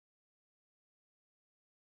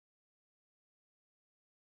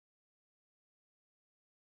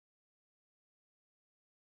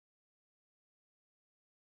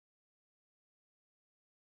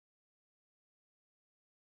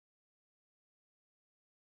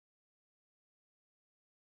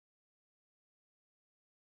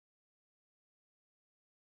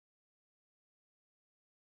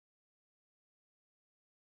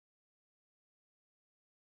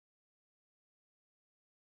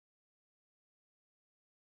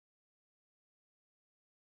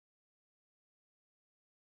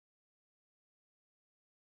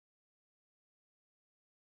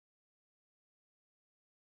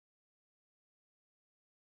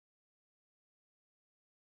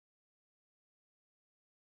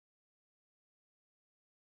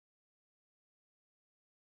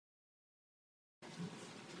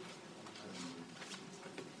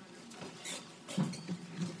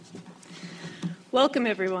Welcome,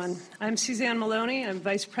 everyone. I'm Suzanne Maloney. I'm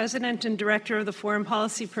Vice President and Director of the Foreign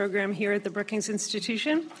Policy Program here at the Brookings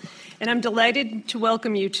Institution, and I'm delighted to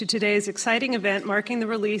welcome you to today's exciting event marking the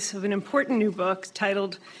release of an important new book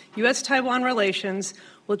titled US-Taiwan Relations,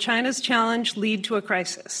 Will China's Challenge Lead to a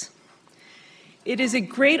Crisis? It is a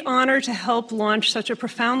great honor to help launch such a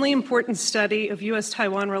profoundly important study of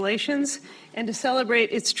US-Taiwan relations and to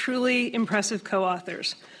celebrate its truly impressive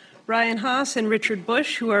co-authors, Ryan Haas and Richard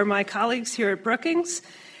Bush, who are my colleagues here at Brookings,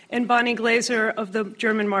 and Bonnie Glaser of the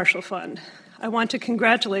German Marshall Fund. I want to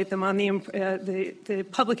congratulate them on the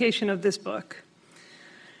publication of this book.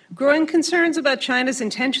 Growing concerns about China's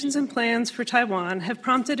intentions and plans for Taiwan have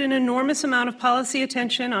prompted an enormous amount of policy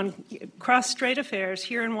attention on cross-strait affairs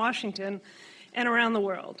here in Washington and around the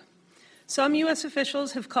world. Some U.S.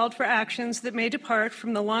 officials have called for actions that may depart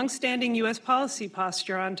from the long-standing U.S. policy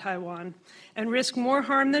posture on Taiwan and risk more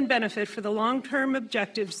harm than benefit for the long-term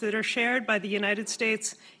objectives that are shared by the United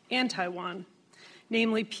States and Taiwan,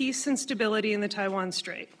 namely peace and stability in the Taiwan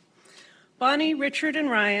Strait. Bonnie, Richard, and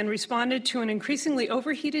Ryan responded to an increasingly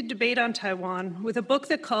overheated debate on Taiwan with a book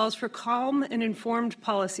that calls for calm and informed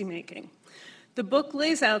policymaking. The book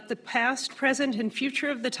lays out the past, present, and future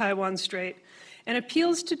of the Taiwan Strait and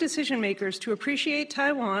appeals to decision makers to appreciate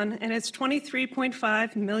Taiwan and its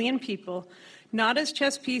 23.5 million people, not as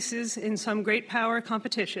chess pieces in some great power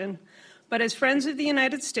competition, but as friends of the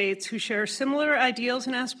United States who share similar ideals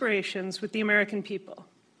and aspirations with the American people.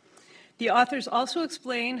 The authors also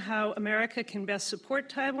explain how America can best support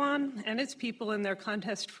Taiwan and its people in their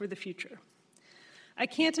contest for the future. I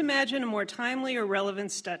can't imagine a more timely or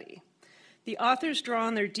relevant study. The authors draw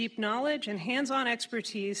on their deep knowledge and hands-on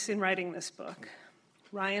expertise in writing this book.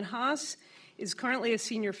 Ryan Haas is currently a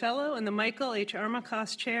senior fellow in the Michael H.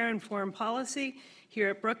 Armacost Chair in Foreign Policy here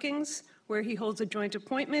at Brookings, where he holds a joint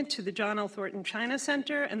appointment to the John L. Thornton China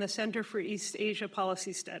Center and the Center for East Asia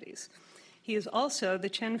Policy Studies. He is also the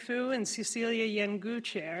Chen Fu and Cecilia Yengu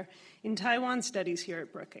Chair in Taiwan Studies here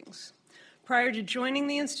at Brookings. Prior to joining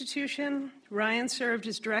the institution, Ryan served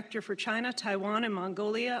as Director for China, Taiwan, and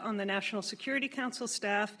Mongolia on the National Security Council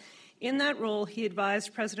staff. In that role, he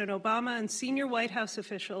advised President Obama and senior White House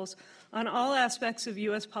officials on all aspects of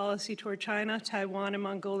U.S. policy toward China, Taiwan, and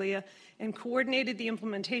Mongolia, and coordinated the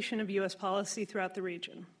implementation of U.S. policy throughout the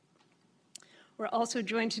region. We're also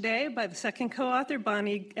joined today by the second co-author,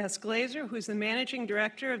 Bonnie S. Glaser, who is the Managing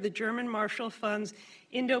Director of the German Marshall Fund's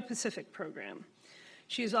Indo-Pacific Program.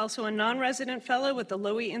 She is also a non-resident fellow with the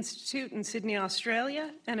Lowy Institute in Sydney,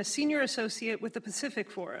 Australia, and a senior associate with the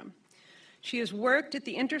Pacific Forum. She has worked at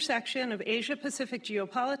the intersection of Asia-Pacific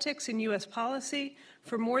geopolitics and U.S. policy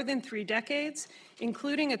for more than 3 decades,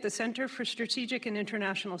 including at the Center for Strategic and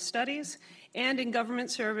International Studies and in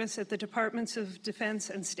government service at the Departments of Defense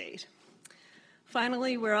and State.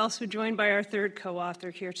 Finally, we're also joined by our third co-author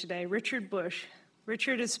here today, Richard Bush.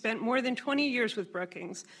 Richard has spent more than 20 years with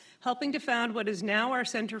Brookings, helping to found what is now our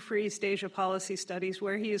Center for East Asia Policy Studies,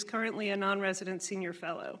 where he is currently a non-resident senior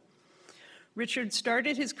fellow. Richard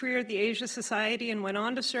started his career at the Asia Society and went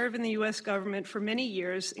on to serve in the U.S. government for many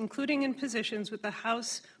years, including in positions with the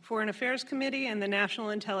House Foreign Affairs Committee and the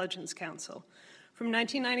National Intelligence Council. From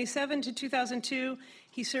 1997 to 2002,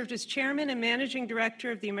 he served as chairman and managing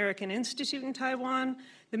director of the American Institute in Taiwan,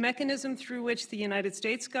 the mechanism through which the United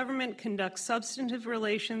States government conducts substantive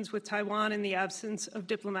relations with Taiwan in the absence of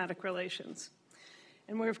diplomatic relations.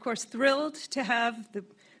 And we're, of course, thrilled to have the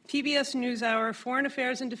PBS NewsHour Foreign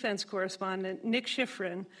Affairs and Defense Correspondent, Nick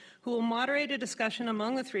Schifrin, who will moderate a discussion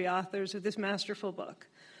among the 3 authors of this masterful book.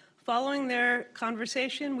 Following their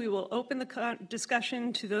conversation, we will open the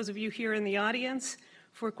discussion to those of you here in the audience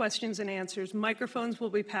for questions and answers. Microphones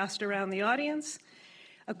will be passed around the audience.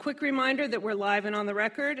 A quick reminder that we're live and on the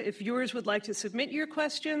record. If viewers would like to submit your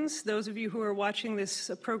questions, those of you who are watching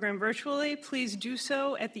this program virtually, please do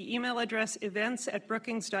so at the email address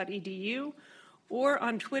events@brookings.edu or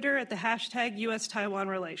on Twitter at the hashtag US-Taiwan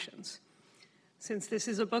Relations. Since this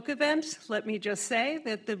is a book event, let me just say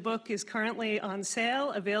that the book is currently on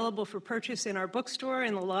sale, available for purchase in our bookstore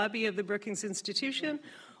in the lobby of the Brookings Institution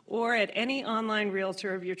or at any online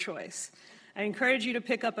realtor of your choice. I encourage you to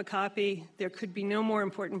pick up a copy. There could be no more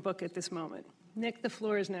important book at this moment. Nick, the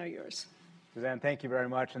floor is now yours. Suzanne, thank you very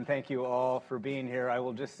much, and thank you all for being here. I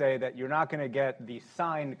will just say that you're not going to get the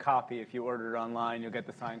signed copy if you order it online. You'll get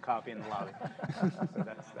the signed copy in the lobby. So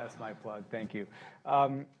that's my plug. Thank you.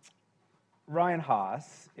 Ryan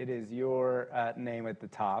Haas, it is your name at the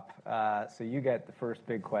top, so you get the first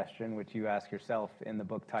big question, which you ask yourself in the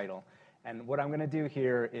book title. And what I'm going to do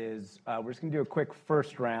here is we're just going to do a quick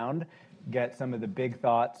first round, get some of the big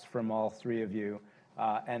thoughts from all 3 of you,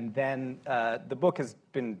 And then the book has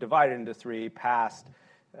been divided into three: past,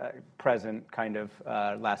 present, kind of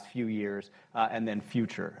last few years, and then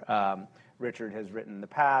future. Richard has written the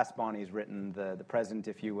past, Bonnie's written the present,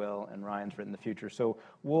 if you will, and Ryan's written the future. So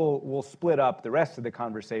we'll split up the rest of the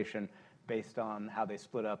conversation based on how they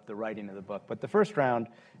split up the writing of the book. But the first round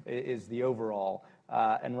is the overall.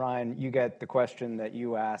 And Ryan, you get the question that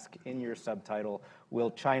you ask in your subtitle: will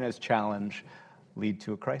China's challenge lead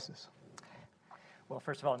to a crisis? Well,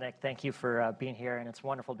 first of all, Nick, thank you for being here, and it's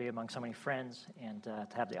wonderful to be among so many friends and to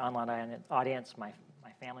have the online audience. My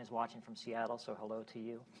family's watching from Seattle, so hello to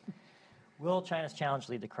you. Will China's challenge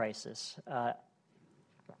lead to crisis?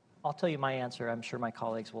 I'll tell you my answer. I'm sure my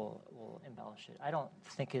colleagues will embellish it. I don't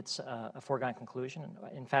think it's a foregone conclusion.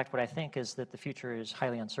 In fact, what I think is that the future is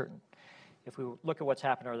highly uncertain. If we look at what's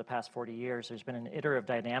happened over the past 40 years, there's been an iterative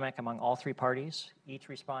dynamic among all three parties, each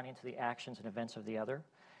responding to the actions and events of the other.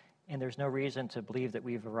 And there's no reason to believe that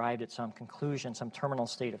we've arrived at some conclusion, some terminal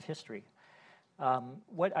state of history.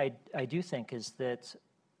 What I do think is that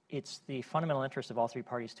it's the fundamental interest of all three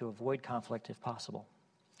parties to avoid conflict if possible.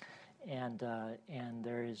 And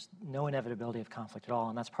there is no inevitability of conflict at all,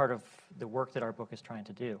 and that's part of the work that our book is trying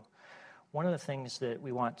to do. One of the things that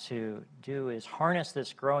we want to do is harness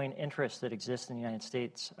this growing interest that exists in the United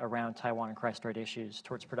States around Taiwan and Christ-Strait issues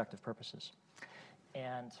towards productive purposes.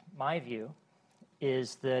 And my view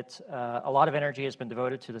is that a lot of energy has been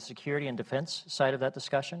devoted to the security and defense side of that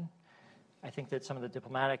discussion. I think that some of the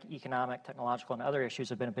diplomatic, economic, technological, and other issues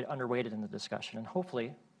have been a bit underweighted in the discussion. And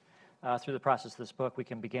hopefully, through the process of this book, we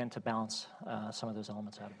can begin to balance some of those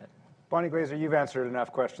elements out of it. Bonnie Glaser, you've answered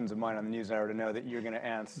enough questions of mine on the NewsHour to know that you're going to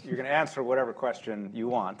answer whatever question you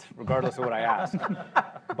want, regardless of what I ask.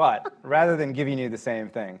 But rather than giving you the same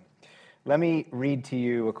thing, let me read to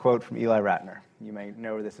you a quote from Eli Ratner. You may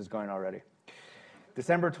know where this is going already.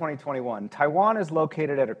 December 2021, Taiwan is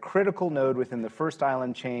located at a critical node within the First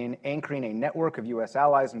Island chain, anchoring a network of U.S.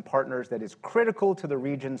 allies and partners that is critical to the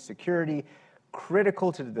region's security,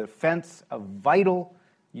 critical to the defense of vital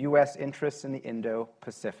U.S. interests in the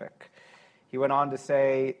Indo-Pacific. He went on to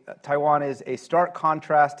say, Taiwan is a stark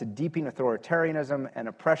contrast to deepening authoritarianism and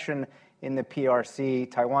oppression in the PRC.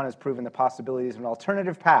 Taiwan has proven the possibilities of an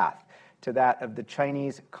alternative path to that of the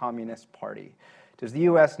Chinese Communist Party. Does the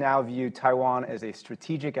U.S. now view Taiwan as a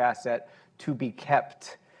strategic asset to be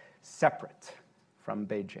kept separate from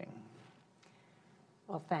Beijing?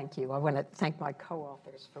 Well, thank you. I want to thank my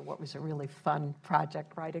co-authors for what was a really fun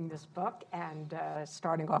project writing this book and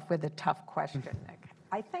starting off with a tough question, Nick.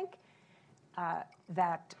 I think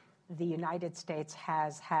that the United States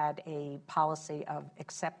has had a policy of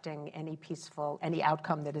accepting any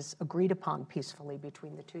outcome that is agreed upon peacefully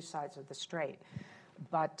between the two sides of the strait.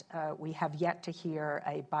 But we have yet to hear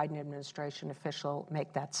a Biden administration official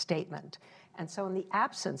make that statement. And so in the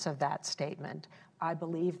absence of that statement, I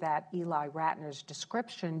believe that Eli Ratner's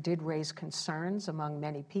description did raise concerns among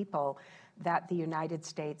many people that the United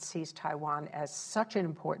States sees Taiwan as such an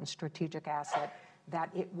important strategic asset that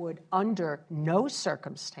it would under no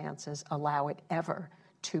circumstances allow it ever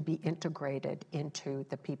to be integrated into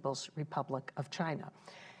the People's Republic of China.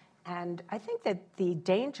 And I think that the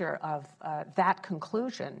danger of that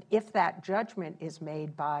conclusion, if that judgment is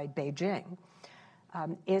made by Beijing,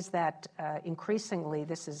 is that increasingly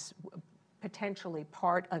this is potentially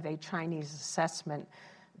part of a Chinese assessment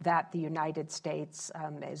that the United States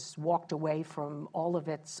has walked away from all of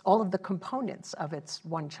the components of its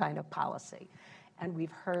one China policy. And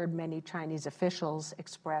we've heard many Chinese officials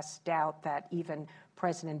express doubt that even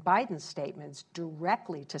President Biden's statements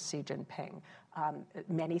directly to Xi Jinping,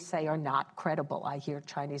 many say are not credible. I hear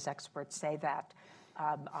Chinese experts say that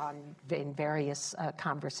in various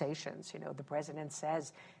conversations. You know, the president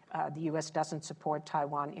says the U.S. doesn't support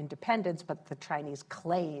Taiwan independence, but the Chinese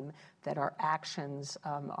claim that our actions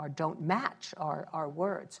don't match our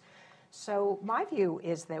words. So my view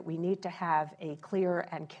is that we need to have a clear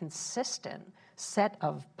and consistent set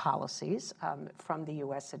of policies from the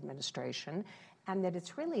U.S. administration, and that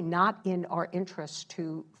it's really not in our interest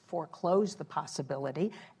to foreclose the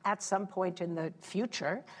possibility at some point in the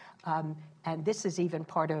future. And this is even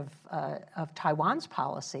part of Taiwan's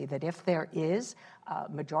policy, that if there is a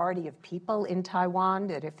majority of people in Taiwan,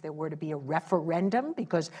 that if there were to be a referendum,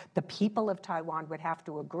 because the people of Taiwan would have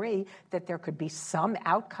to agree that there could be some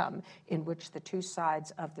outcome in which the two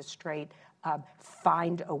sides of the strait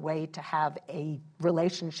find a way to have a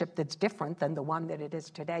relationship that's different than the one that it is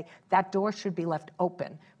today, that door should be left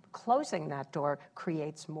open. Closing that door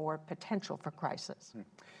creates more potential for crisis.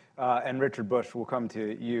 And Richard Bush, we'll come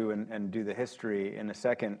to you and do the history in a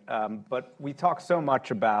second. But we talk so much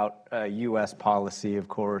about U.S. policy, of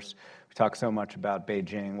course, We talk so much about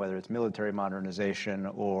Beijing, whether it's military modernization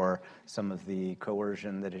or some of the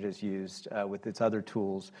coercion that it has used with its other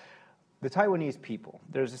tools. The Taiwanese people,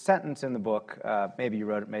 there's a sentence in the book, maybe you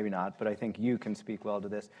wrote it, maybe not, but I think you can speak well to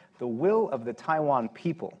this. The will of the Taiwan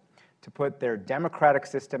people to put their democratic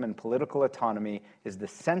system and political autonomy is the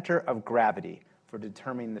center of gravity for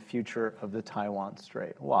determining the future of the Taiwan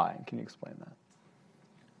Strait. Why? Can you explain that?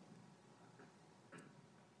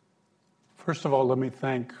 First of all, let me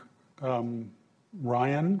thank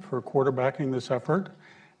Ryan for quarterbacking this effort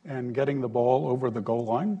and getting the ball over the goal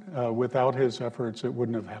line. Without his efforts, it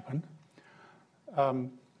wouldn't have happened.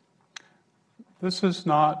 This is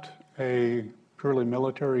not a purely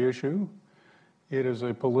military issue. It is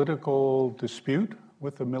a political dispute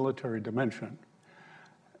with a military dimension.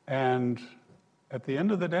 And at the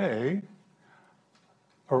end of the day,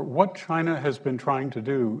 or what China has been trying to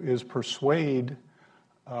do is persuade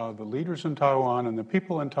the leaders in Taiwan and the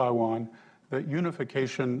people in Taiwan that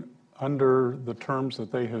unification under the terms that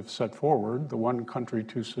they have set forward, the one country,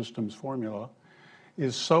 two systems formula,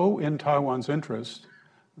 is so in Taiwan's interest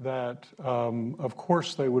that, of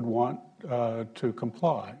course, they would want to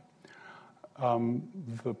comply.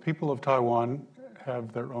 The people of Taiwan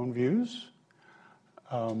have their own views.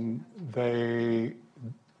 They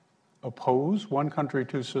oppose one country,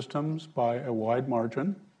 two systems by a wide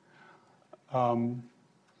margin.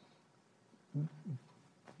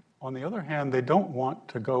 On the other hand, they don't want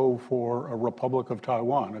to go for a Republic of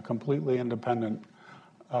Taiwan, a completely independent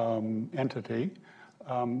entity.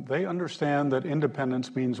 They understand that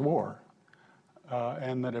independence means war,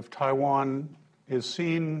 and that if Taiwan is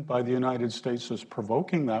seen by the United States as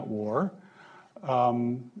provoking that war,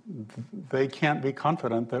 they can't be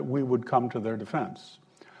confident that we would come to their defense.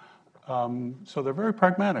 So they're very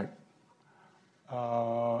pragmatic.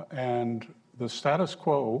 And the status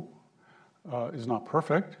quo is not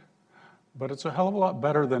perfect, but it's a hell of a lot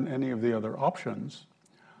better than any of the other options.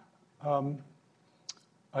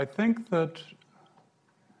 I think that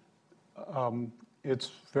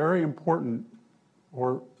it's very important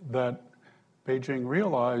that Beijing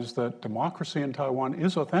realize that democracy in Taiwan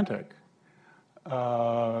is authentic,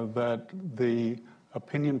 that the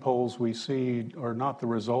opinion polls we see are not the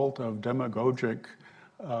result of demagogic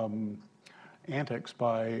antics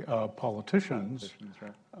by politicians.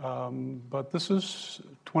 Right. But this is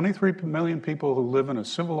 23 million people who live in a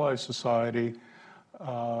civilized society,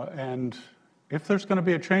 and if there's going to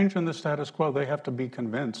be a change in the status quo, they have to be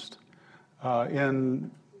convinced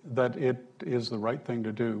that it is the right thing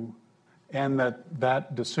to do, and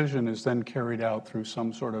that decision is then carried out through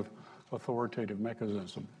some sort of authoritative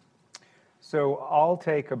mechanism. So I'll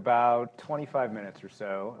take about 25 minutes or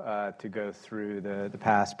so to go through the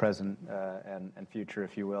past, present, and future,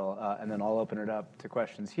 if you will, and then I'll open it up to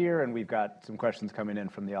questions here, and we've got some questions coming in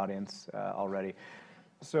from the audience already.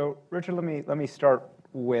 So Richard, let me start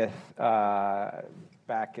with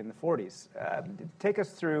back in the 40s. Take us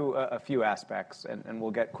through a few aspects, and we'll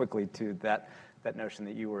get quickly to that notion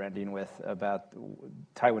that you were ending with about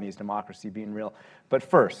Taiwanese democracy being real. But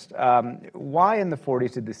first, why in the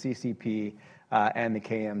 40s did the CCP and the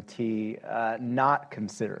KMT not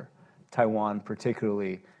consider Taiwan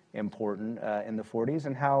particularly important in the 40s,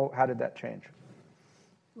 and how did that change?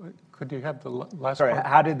 Could you have the last Sorry, part?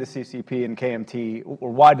 how did the CCP and KMT, or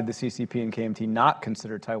why did the CCP and KMT not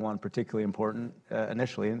consider Taiwan particularly important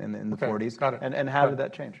initially in the 40s? Got it. And how did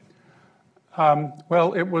that change?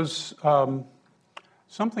 Well, it was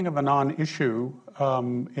something of a non-issue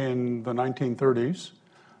in the 1930s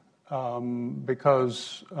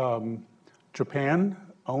because Japan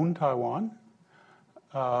owned Taiwan,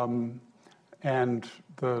 and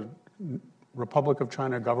the Republic of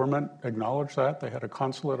China government acknowledged that. They had a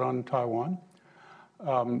consulate on Taiwan.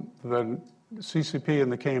 The CCP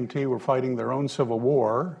and the KMT were fighting their own civil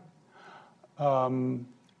war.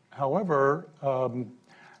 However,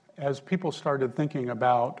 as people started thinking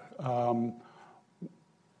about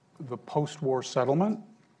the post-war settlement,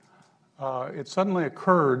 it suddenly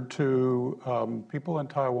occurred to people in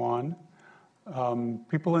Taiwan,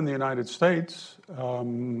 people in the United States,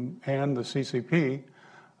 and the CCP,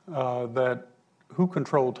 that who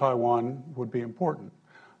controlled Taiwan would be important.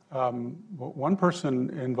 One person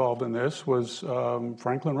involved in this was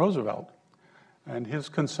Franklin Roosevelt, and his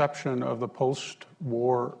conception of the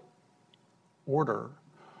post-war order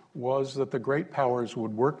was that the great powers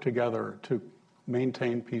would work together to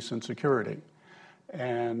maintain peace and security,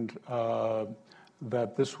 and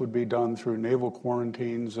that this would be done through naval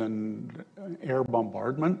quarantines and air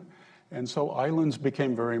bombardment, and so islands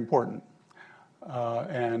became very important.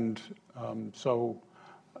 So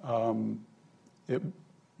it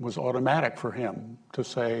was automatic for him to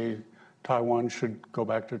say Taiwan should go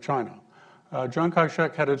back to China. Chiang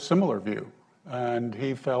Kai-shek had a similar view, and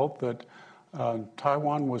he felt that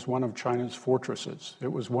Taiwan was one of China's fortresses.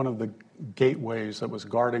 It was one of the gateways that was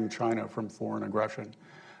guarding China from foreign aggression.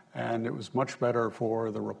 And it was much better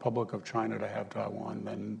for the Republic of China to have Taiwan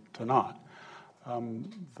than to not.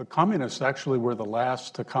 The communists actually were the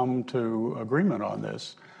last to come to agreement on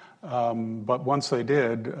this. But once they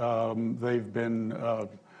did, they've been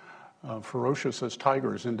ferocious as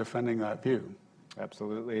tigers in defending that view.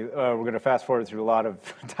 Absolutely. We're going to fast forward through a lot of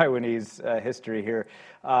Taiwanese history here.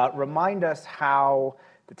 Remind us how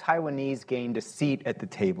the Taiwanese gained a seat at the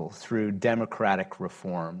table through democratic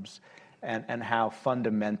reforms, and how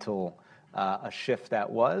fundamental a shift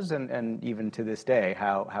that was, and even to this day,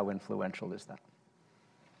 how influential is that?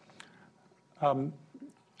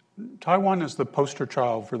 Taiwan is the poster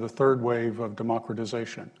child for the third wave of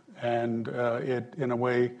democratization, and it, in a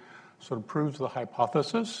way, sort of proves the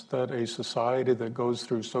hypothesis that a society that goes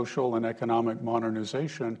through social and economic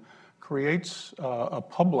modernization creates a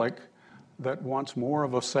public that wants more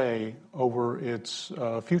of a say over its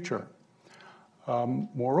future.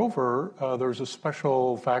 Moreover, there's a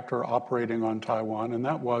special factor operating on Taiwan, and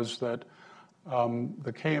that was that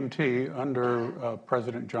the KMT under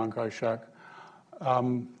President Chiang Kai-shek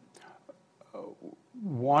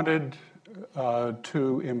wanted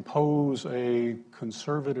to impose a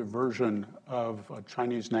conservative version of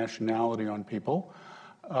Chinese nationality on people.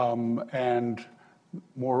 And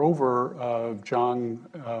moreover,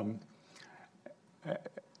 Chiang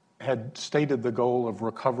had stated the goal of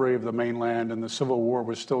recovery of the mainland, and the Civil War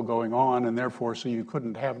was still going on, and therefore, so you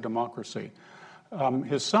couldn't have democracy.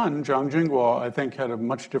 His son, Jiang Jingguo, I think, had a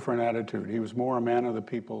much different attitude. He was more a man of the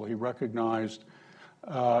people. He recognized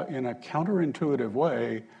in a counterintuitive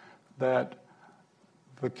way that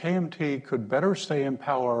the KMT could better stay in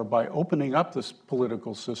power by opening up this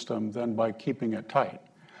political system than by keeping it tight,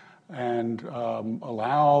 and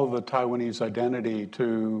allow the Taiwanese identity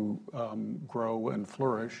to grow and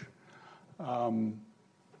flourish.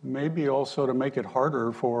 Maybe also to make it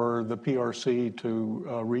harder for the PRC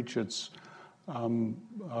to reach its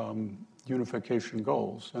unification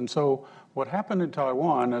goals. And so what happened in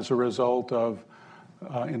Taiwan as a result of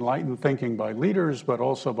enlightened thinking by leaders, but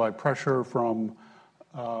also by pressure from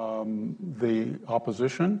the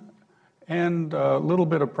opposition, and a little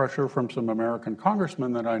bit of pressure from some American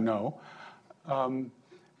congressmen that I know,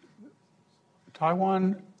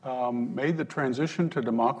 Taiwan made the transition to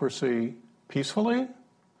democracy peacefully,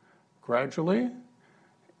 gradually,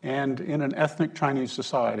 and in an ethnic Chinese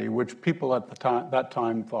society, which people at that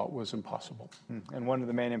time thought was impossible. And one of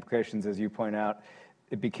the main implications, as you point out,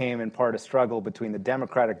 it became in part a struggle between the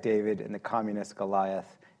Democratic David and the Communist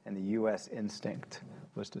Goliath, and the U.S. instinct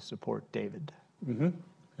was to support David. Mm-hmm.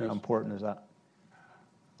 Yes. How important is that?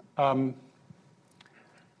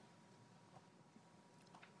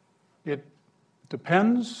 It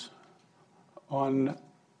depends on,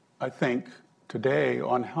 I think, today,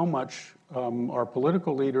 on how much our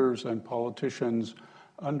political leaders and politicians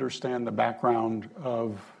understand the background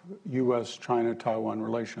of U.S.-China-Taiwan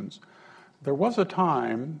relations. There was a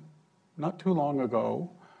time, not too long ago,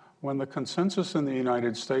 when the consensus in the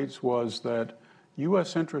United States was that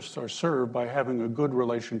U.S. interests are served by having a good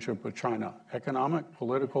relationship with China, economic,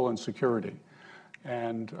 political, and security.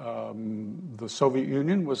 And the Soviet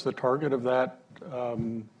Union was the target of that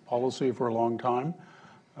policy for a long time.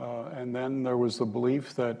 And then there was the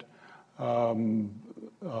belief that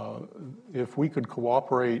if we could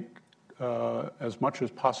cooperate as much as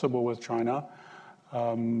possible with China,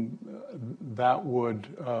 that would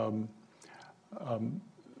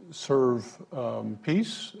serve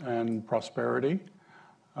peace and prosperity.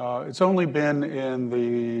 It's only been in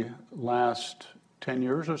the last 10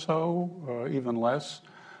 years or so, even less,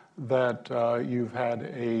 that you've had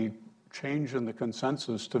a change in the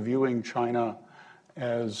consensus to viewing China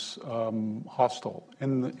as hostile.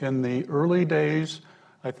 In the early days,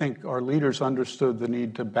 I think our leaders understood the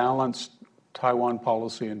need to balance Taiwan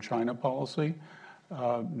policy and China policy.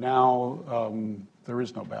 Now there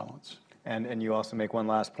is no balance. And you also make one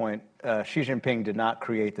last point. Xi Jinping did not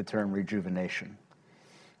create the term rejuvenation.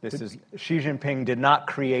 Xi Jinping did not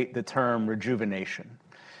create the term rejuvenation.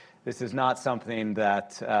 This is not something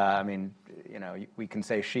that, I mean, you know, we can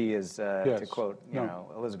say Xi is, yes. to quote, you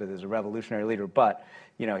know, Elizabeth is a revolutionary leader, but,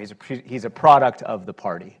 you know, he's a product of the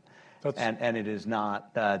party. And it is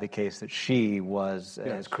not the case that Xi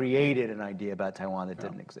has created an idea about Taiwan that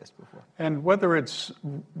didn't exist before. And whether it's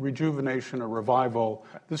rejuvenation or revival,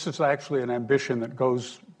 this is actually an ambition that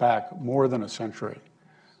goes back more than a century,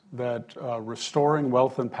 that restoring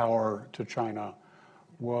wealth and power to China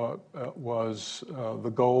was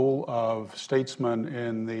the goal of statesmen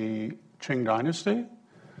in the Qing dynasty,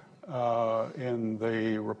 in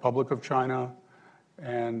the Republic of China,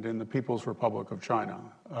 and in the People's Republic of China.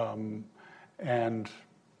 And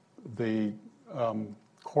the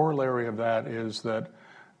corollary of that is that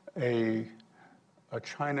a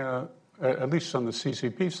China, at least on the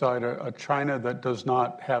CCP side, a China that does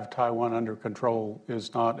not have Taiwan under control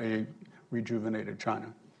is not a rejuvenated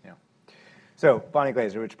China. Yeah. So, Bonnie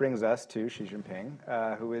Glaser, which brings us to Xi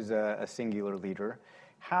Jinping, who is a singular leader.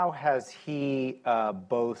 How has he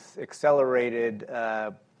both accelerated,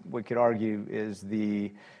 we could argue is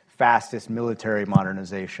the fastest military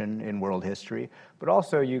modernization in world history, but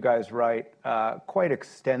also you guys write quite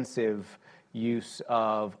extensive use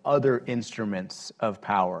of other instruments of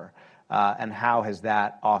power, and how has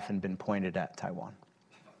that often been pointed at Taiwan?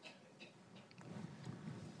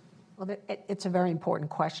 Well, it's a very important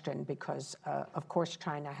question because, of course,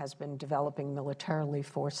 China has been developing militarily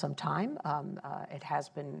for some time. It has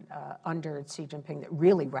been under Xi Jinping that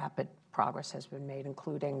really rapid progress has been made,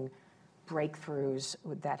 including breakthroughs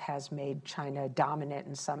that has made China dominant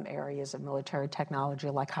in some areas of military technology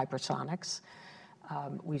like hypersonics.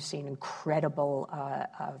 We've seen incredible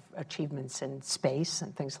achievements in space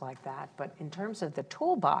and things like that. But in terms of the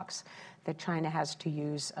toolbox that China has to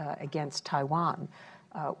use against Taiwan,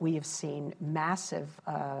 we have seen massive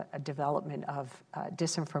development of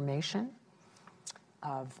disinformation,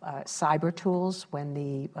 of cyber tools.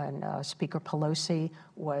 When Speaker Pelosi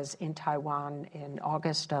was in Taiwan in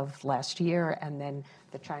August of last year, and then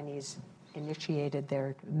the Chinese initiated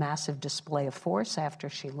their massive display of force after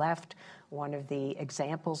she left, one of the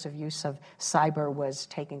examples of use of cyber was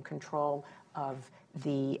taking control of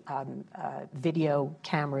the video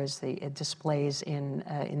cameras, the displays in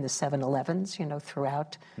the 7-Elevens,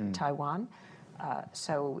 throughout Taiwan.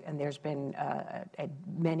 And there's been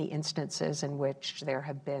many instances in which there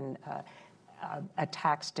have been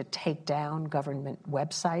attacks to take down government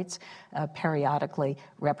websites. Periodically,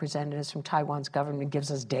 representatives from Taiwan's government gives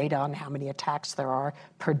us data on how many attacks there are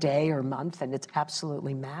per day or month, and it's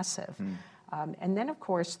absolutely massive. And then, of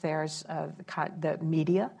course, there's the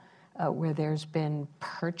media, where there's been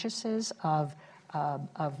purchases of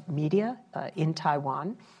media in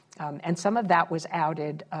Taiwan. And some of that was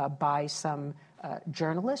outed by some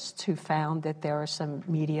journalists who found that there are some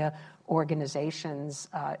media organizations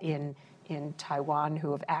in Taiwan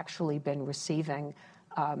who have actually been receiving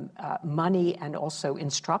money and also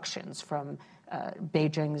instructions from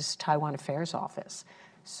Beijing's Taiwan Affairs Office.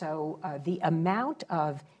 So the amount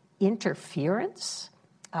of interference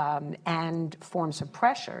and forms of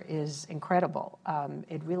pressure is incredible.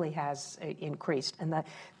 It really has increased. And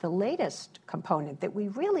the latest component that we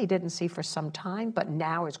really didn't see for some time, but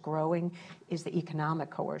now is growing, is the economic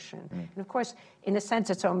coercion. And of course, in a sense,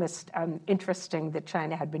 it's almost interesting that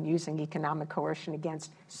China had been using economic coercion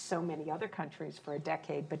against so many other countries for a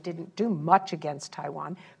decade, but didn't do much against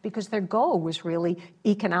Taiwan because their goal was really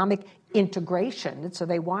economic integration. And so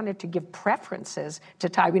they wanted to give preferences to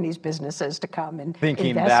Taiwanese businesses to come and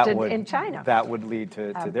invest in China. That would lead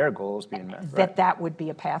to their goals being met. That would be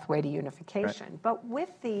a pathway to unification. Right. But with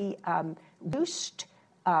the reduced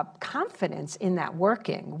confidence in that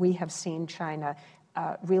working, we have seen China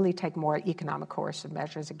really take more economic coercive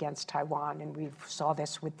measures against Taiwan. And we saw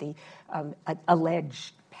this with the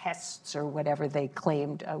alleged pests or whatever they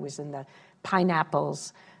claimed was in the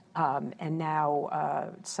pineapples. And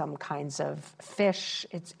now some kinds of fish.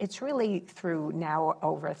 It's really through now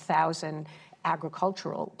over 1,000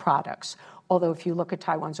 agricultural products. Although if you look at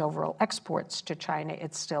Taiwan's overall exports to China,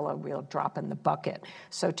 it's still a real drop in the bucket.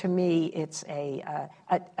 So to me, it's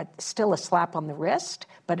still a slap on the wrist,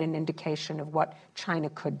 but an indication of what China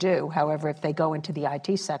could do. However, if they go into the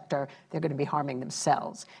IT sector, they're going to be harming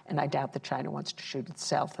themselves. And I doubt that China wants to shoot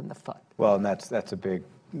itself in the foot. Well, and that's a big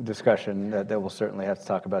discussion that we'll certainly have to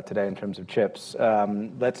talk about today in terms of chips.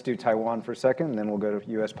 Let's do Taiwan for a second, and then we'll go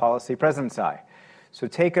to U.S. policy. President Tsai. So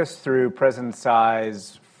take us through President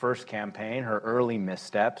Tsai's first campaign, her early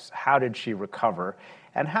missteps. How did she recover?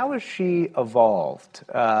 And how has she evolved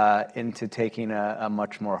into taking a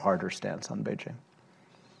much more harder stance on Beijing?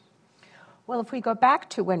 Well, if we go back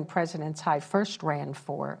to when President Tsai first ran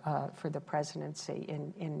for the presidency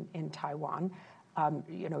in Taiwan,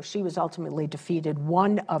 she was ultimately defeated.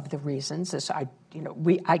 One of the reasons is I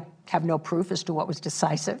have no proof as to what was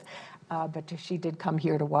decisive, but she did come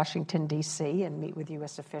here to Washington, D.C. and meet with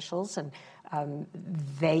U.S. officials, and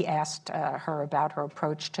they asked her about her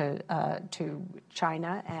approach to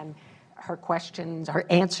China, and her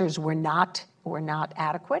answers were not were not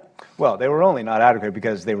adequate. Well, they were only not adequate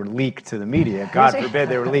because they were leaked to the media. God forbid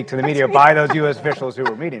they were leaked to the media by those U.S. officials who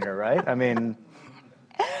were meeting her, right? I mean,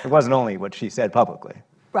 it wasn't only what she said publicly.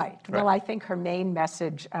 Right. Well, I think her main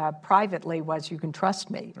message privately was, you can trust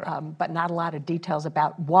me, but not a lot of details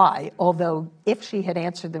about why, although if she had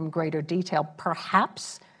answered them in greater detail,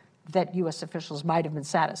 perhaps that U.S. officials might have been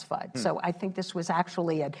satisfied. So I think this was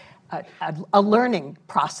actually a learning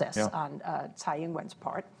process on Tsai Ing-wen's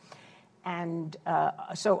part. And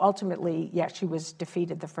so ultimately, yes, she was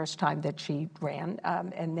defeated the first time that she ran.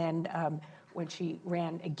 And then when she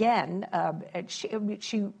ran again,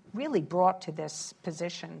 she really brought to this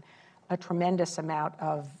position a tremendous amount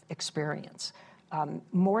of experience,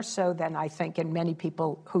 more so than I think, and many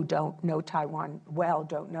people who don't know Taiwan well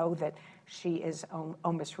don't know that she is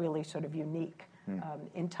almost really sort of unique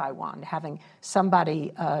in Taiwan. Having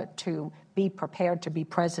somebody to be prepared to be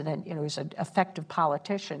president, who's an effective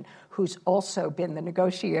politician, who's also been the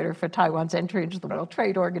negotiator for Taiwan's entry into the World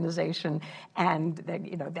Trade Organization, and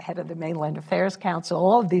the head of the Mainland Affairs Council,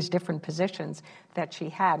 all of these different positions that she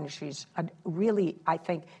had. And she's really, I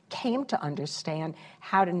think, came to understand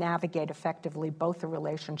how to navigate effectively both the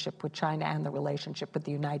relationship with China and the relationship with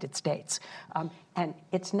the United States. And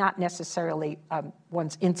it's not necessarily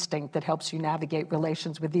one's instinct that helps you navigate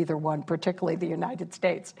relations with either one, particularly the United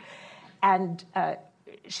States. And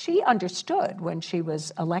she understood when she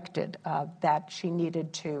was elected that she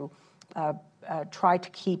needed to try to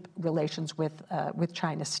keep relations with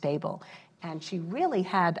China stable. And she really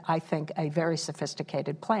had, I think, a very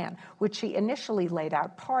sophisticated plan, which she initially laid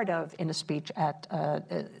out part of in a speech at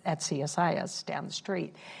CSIS down the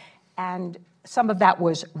street. And some of that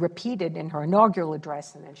was repeated in her inaugural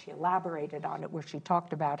address, and then she elaborated on it, where she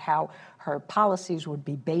talked about how her policies would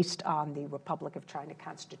be based on the Republic of China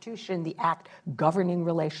Constitution, the act governing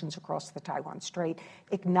relations across the Taiwan Strait,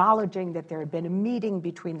 acknowledging that there had been a meeting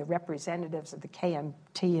between the representatives of the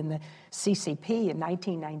KMT and the CCP in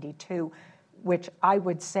 1992, which I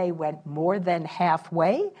would say went more than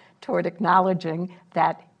halfway toward acknowledging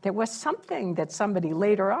that there was something that somebody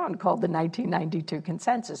later on called the 1992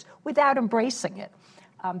 consensus without embracing it.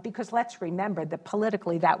 Because let's remember that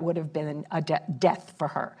politically that would have been a death for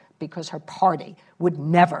her, because her party would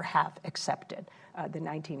never have accepted the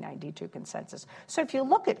 1992 consensus. So if you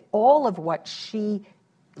look at all of what she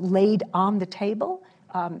laid on the table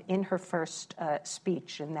in her first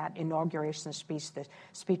speech, in that inauguration speech, the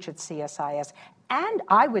speech at CSIS, and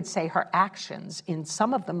I would say her actions in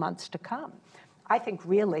some of the months to come, I think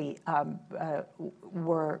really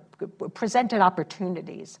presented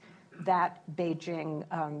opportunities that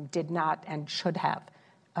Beijing did not and should have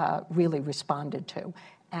really responded to.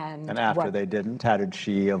 And after they didn't, how did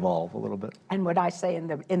she evolve a little bit? And what I say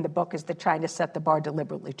in the book is that China set the bar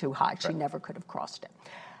deliberately too high. She never could have crossed it.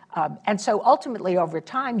 And so ultimately, over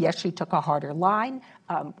time, yes, she took a harder line.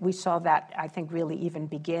 We saw that, I think, really even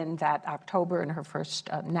begin that October in her first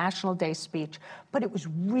National Day speech. But it was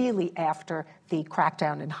really after the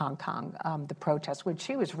crackdown in Hong Kong, the protests, when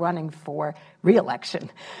she was running for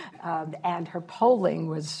re-election. And her polling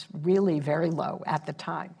was really very low at the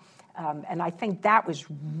time. And I think that was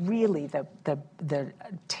really the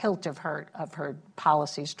tilt of her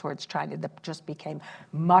policies towards China that just became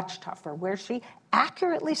much tougher, where she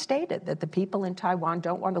accurately stated that the people in Taiwan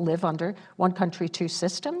don't want to live under one country, two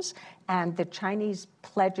systems, and the Chinese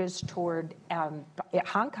pledges toward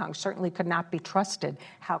Hong Kong certainly could not be trusted.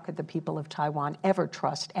 How could the people of Taiwan ever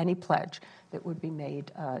trust any pledge that would be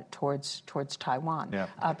made towards Taiwan?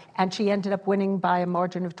 Yeah. And she ended up winning by a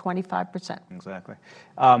margin of 25%. Exactly.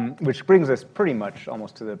 Which brings us pretty much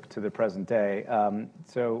almost to the present day.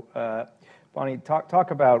 Bonnie,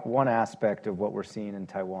 talk about one aspect of what we're seeing in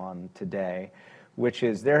Taiwan today, which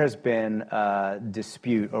is there has been a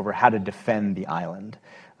dispute over how to defend the island.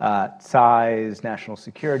 Tsai's National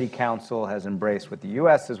Security Council has embraced what the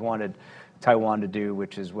U.S. has wanted Taiwan to do,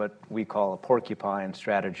 which is what we call a porcupine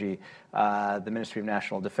strategy. The Ministry of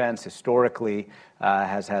National Defense historically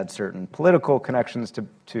has had certain political connections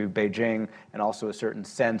to Beijing, and also a certain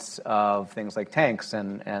sense of things like tanks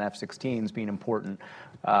and F-16s being important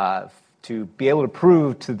to be able to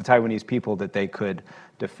prove to the Taiwanese people that they could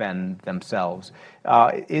defend themselves.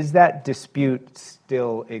 Is that dispute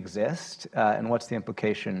still exist, and what's the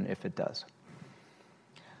implication if it does?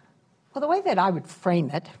 Well, the way that I would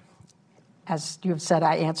frame it, as you have said,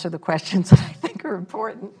 I answer the questions that I think are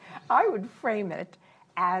important. I would frame it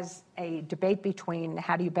as a debate between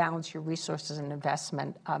how do you balance your resources and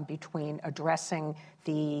investment between addressing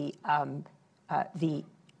the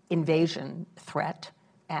invasion threat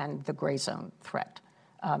and the gray zone threat.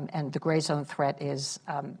 And the gray zone threat is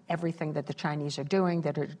everything that the Chinese are doing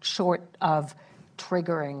that are short of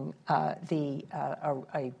triggering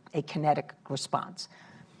a kinetic response.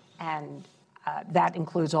 And that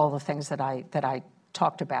includes all the things that I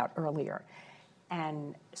talked about earlier.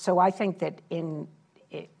 And so I think that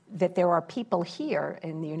that there are people here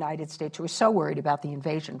in the United States who are so worried about the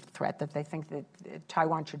invasion threat that they think that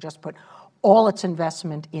Taiwan should just put all its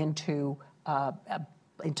investment into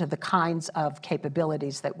the kinds of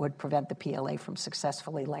capabilities that would prevent the PLA from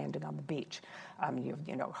successfully landing on the beach.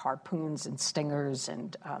 You know, harpoons and stingers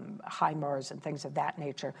and HIMARS and things of that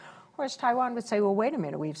nature. Whereas Taiwan would say, well, wait a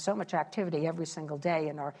minute, we have so much activity every single day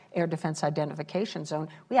in our air defense identification zone.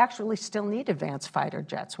 We actually still need advanced fighter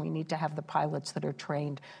jets. We need to have the pilots that are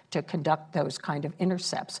trained to conduct those kind of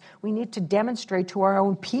intercepts. We need to demonstrate to our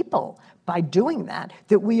own people by doing that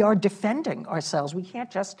we are defending ourselves. We can't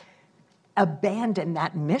just abandon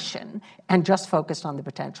that mission and just focus on the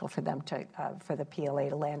potential for them to, for the PLA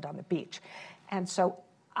to land on the beach. And so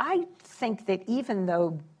I think that even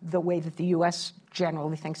though the way that the U.S.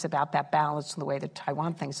 generally thinks about that balance and the way that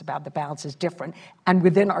Taiwan thinks about the balance is different, and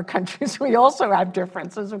within our countries we also have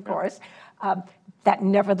differences, of course, that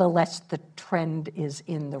nevertheless the trend is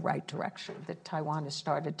in the right direction, that Taiwan has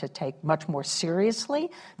started to take much more seriously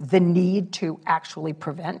the need to actually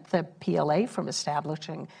prevent the PLA from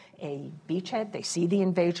establishing a beachhead. They see the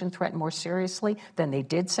invasion threat more seriously than they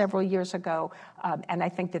did several years ago. And I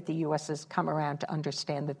think that the U.S. has come around to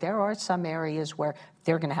understand that there are some areas where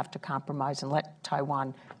they're going to have to compromise and let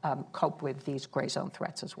Taiwan cope with these gray zone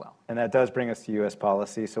threats as well. And that does bring us to U.S.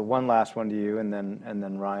 policy. So one last one to you, and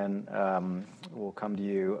then Ryan will come to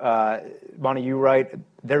you. Bonnie, you write,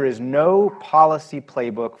 there is no policy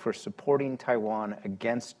playbook for supporting Taiwan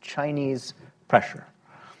against Chinese pressure.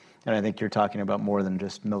 And I think you're talking about more than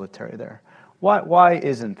just military there. Why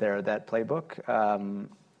isn't there that playbook?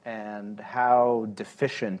 And how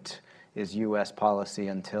deficient is U.S. policy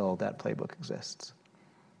until that playbook exists?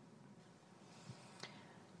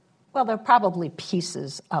 Well, there are probably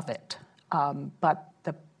pieces of it, but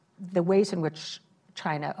the ways in which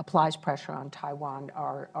China applies pressure on Taiwan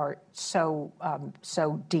are so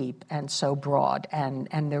deep and so broad,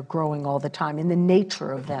 and they're growing all the time, and the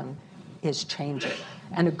nature of them is changing.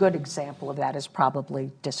 And a good example of that is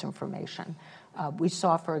probably disinformation. We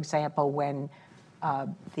saw, for example, when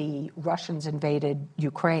the Russians invaded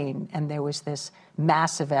Ukraine, and there was this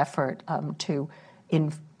massive effort to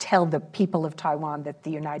tell the people of Taiwan that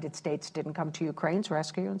the United States didn't come to Ukraine's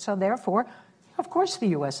rescue, and so therefore, of course the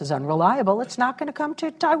U.S. is unreliable. It's not going to come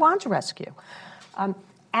to Taiwan's rescue.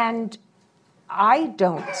 And I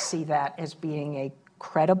don't see that as being a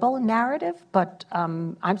credible narrative, but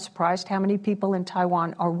I'm surprised how many people in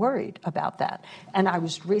Taiwan are worried about that. And I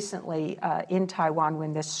was recently in Taiwan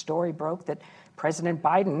when this story broke that President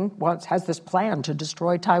Biden has this plan to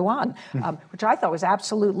destroy Taiwan, which I thought was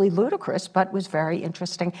absolutely ludicrous, but was very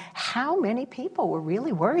interesting. How many people were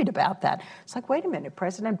really worried about that? It's like, wait a minute,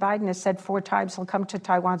 President Biden has said 4 times he'll come to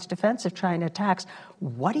Taiwan's defense if China attacks.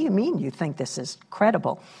 What do you mean you think this is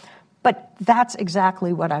credible? But that's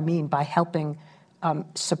exactly what I mean by helping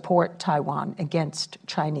support Taiwan against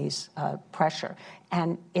Chinese pressure.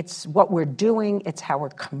 And it's what we're doing, it's how we're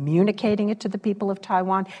communicating it to the people of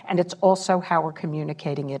Taiwan, and it's also how we're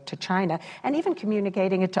communicating it to China, and even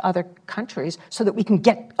communicating it to other countries so that we can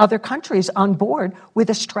get other countries on board with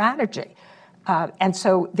a strategy. And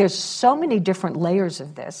so there's so many different layers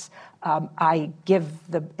of this. I give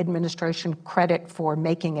the administration credit for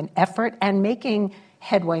making an effort and making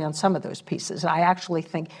headway on some of those pieces. I actually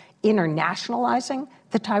think internationalizing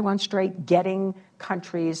the Taiwan Strait, getting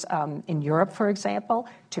countries in Europe, for example,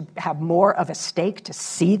 to have more of a stake, to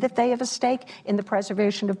see that they have a stake in the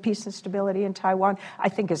preservation of peace and stability in Taiwan, I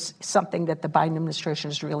think is something that the Biden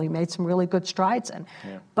administration has really made some really good strides in.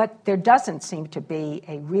 Yeah. But there doesn't seem to be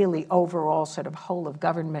a really overall sort of whole of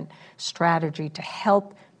government strategy to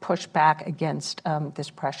help push back against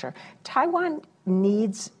this pressure. Taiwan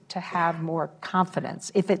needs to have more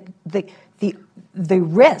confidence. If the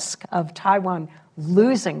risk of Taiwan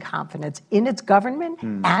losing confidence in its government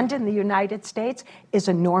and in the United States is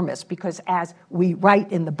enormous, because as we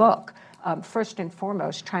write in the book, first and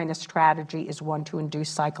foremost, China's strategy is one to induce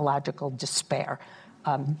psychological despair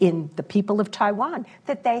in the people of Taiwan,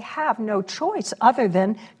 that they have no choice other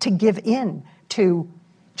than to give in to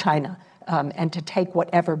China and to take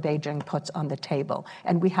whatever Beijing puts on the table.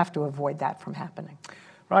 And we have to avoid that from happening.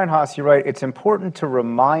 Ryan Haas, you're right. It's important to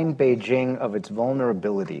remind Beijing of its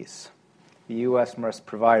vulnerabilities. The U.S. must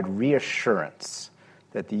provide reassurance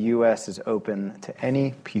that the U.S. is open to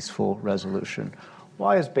any peaceful resolution.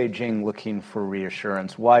 Why is Beijing looking for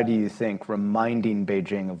reassurance? Why do you think reminding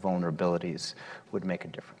Beijing of vulnerabilities would make a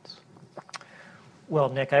difference? Well,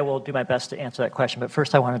 Nick, I will do my best to answer that question, but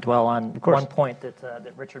first I want to dwell on one point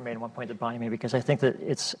that Richard made and one point that Bonnie made, because I think that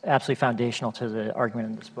it's absolutely foundational to the argument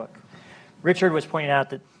in this book. Richard was pointing out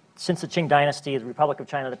that since the Qing dynasty, the Republic of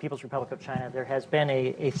China, the People's Republic of China, there has been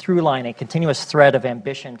a through line, a continuous thread of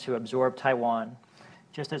ambition to absorb Taiwan,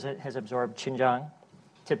 just as it has absorbed Xinjiang,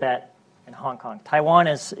 Tibet, and Hong Kong. Taiwan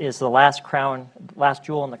is the last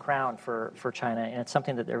jewel in the crown for China, and it's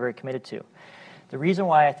something that they're very committed to. The reason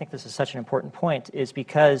why I think this is such an important point is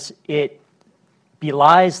because it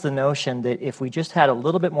belies the notion that if we just had a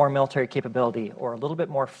little bit more military capability or a little bit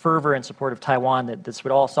more fervor in support of Taiwan, that this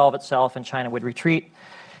would all solve itself and China would retreat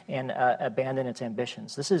and abandon its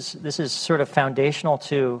ambitions. This is sort of foundational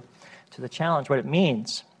to the challenge. What it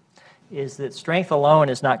means is that strength alone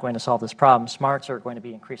is not going to solve this problem. Smarts are going to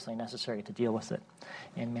be increasingly necessary to deal with it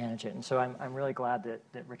and manage it. And so I'm really glad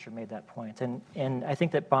that Richard made that point. And I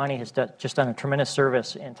think that Bonnie has just done a tremendous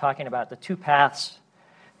service in talking about the two paths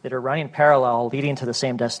that are running parallel leading to the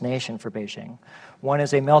same destination for Beijing. One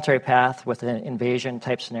is a military path with an invasion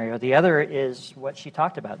type scenario. The other is what she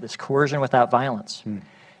talked about, this coercion without violence. And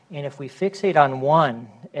if we fixate on one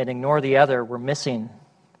and ignore the other, we're missing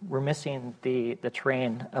the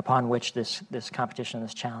terrain upon which this competition,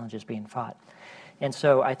 this challenge is being fought. And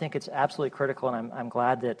so I think it's absolutely critical, and I'm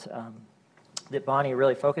glad that Bonnie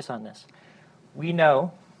really focused on this. We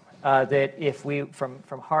know that if we, from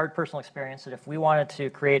hard personal experience, that if we wanted to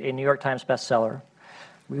create a New York Times bestseller,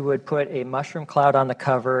 we would put a mushroom cloud on the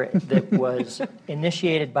cover that was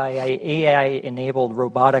initiated by an AI-enabled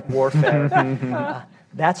robotic warfare.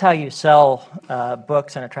 That's how you sell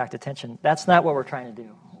books and attract attention. That's not what we're trying to do.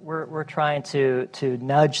 We're trying to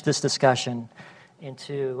nudge this discussion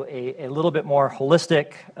into a little bit more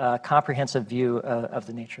holistic, comprehensive view of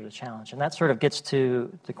the nature of the challenge. And that sort of gets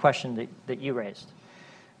to the question that you raised,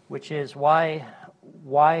 which is why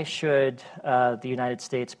should the United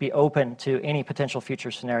States be open to any potential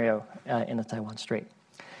future scenario in the Taiwan Strait?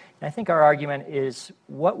 And I think our argument is,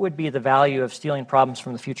 what would be the value of stealing problems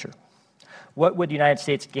from the future? What would the United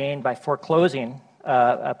States gain by foreclosing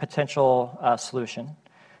a potential solution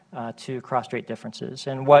to cross-strait differences,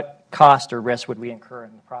 and what cost or risk would we incur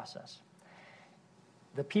in the process?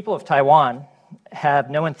 The people of Taiwan have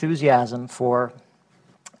no enthusiasm for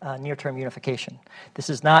near-term unification. This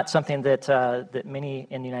is not something that many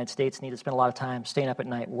in the United States need to spend a lot of time staying up at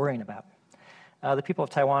night worrying about. The people of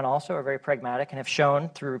Taiwan also are very pragmatic and have shown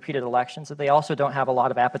through repeated elections that they also don't have a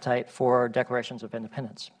lot of appetite for declarations of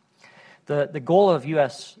independence. The goal of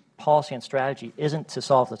U.S. policy and strategy isn't to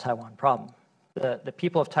solve the Taiwan problem. The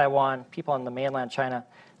people of Taiwan, people on the mainland China,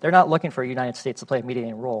 they're not looking for the United States to play a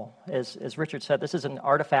mediating role. As Richard said, this is an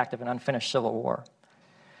artifact of an unfinished civil war.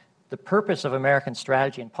 The purpose of American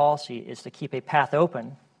strategy and policy is to keep a path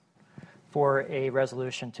open for a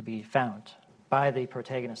resolution to be found by the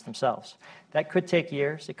protagonists themselves. That could take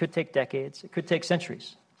years, it could take decades, it could take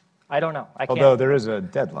centuries. I don't know. Although there is a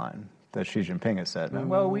deadline that Xi Jinping has set. No?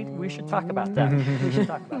 Well, we should talk about that. We should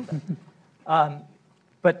talk about that.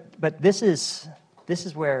 But this is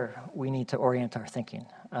where we need to orient our thinking,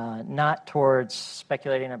 not towards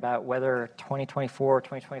speculating about whether 2024,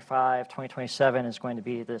 2025, 2027 is going to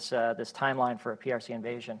be this timeline for a PRC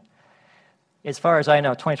invasion. As far as I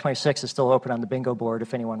know, 2026 is still open on the bingo board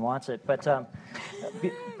if anyone wants it. But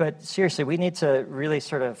seriously, we need to really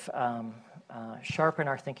sort of sharpen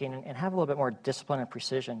our thinking and have a little bit more discipline and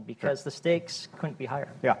precision, because the stakes couldn't be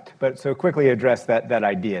higher. Yeah, but so quickly address that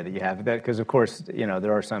idea that you have, because of course,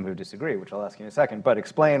 there are some who disagree, which I'll ask you in a second, but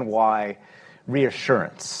explain why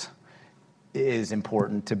reassurance is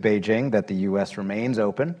important to Beijing, that the U.S. remains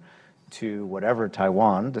open to whatever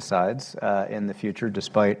Taiwan decides in the future,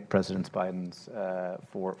 despite President Biden's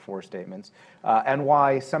four statements, and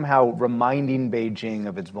why somehow reminding Beijing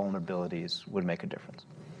of its vulnerabilities would make a difference.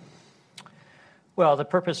 Well, the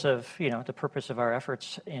purpose of our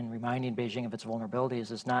efforts in reminding Beijing of its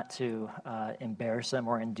vulnerabilities is not to embarrass them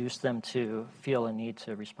or induce them to feel a need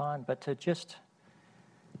to respond, but to just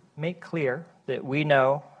make clear that we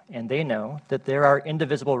know and they know that there are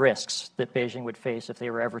indivisible risks that Beijing would face if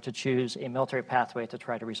they were ever to choose a military pathway to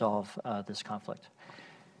try to resolve this conflict.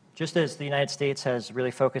 Just as the United States has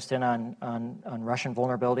really focused in on Russian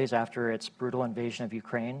vulnerabilities after its brutal invasion of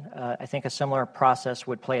Ukraine, I think a similar process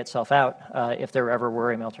would play itself out if there ever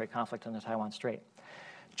were a military conflict in the Taiwan Strait.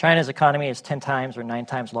 China's economy is 10 times or 9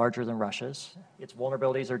 times larger than Russia's. Its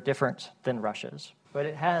vulnerabilities are different than Russia's, but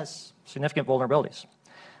it has significant vulnerabilities.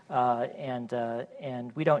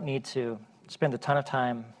 And we don't need to spend a ton of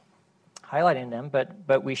time highlighting them,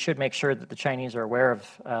 but we should make sure that the Chinese are aware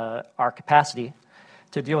of our capacity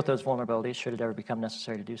to deal with those vulnerabilities should it ever become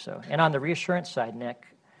necessary to do so. And on the reassurance side, Nick,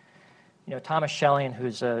 you know, Thomas Schelling,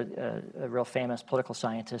 who's a real famous political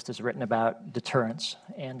scientist, has written about deterrence.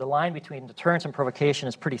 And the line between deterrence and provocation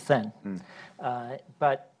is pretty thin.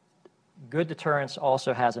 But good deterrence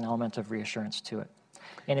also has an element of reassurance to it.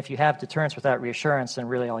 And if you have deterrence without reassurance, then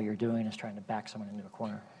really all you're doing is trying to back someone into a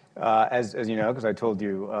corner. As you know, because I told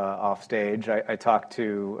you off stage, I talked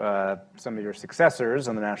to some of your successors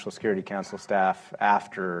on the National Security Council staff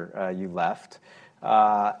after you left,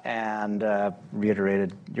 and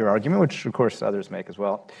reiterated your argument, which of course others make as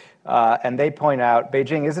well. And they point out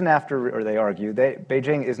Beijing isn't after, or they argue,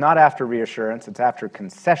 Beijing is not after reassurance, it's after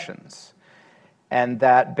concessions. And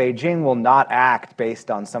that Beijing will not act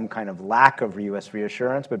based on some kind of lack of U.S.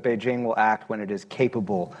 reassurance, but Beijing will act when it is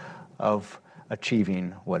capable of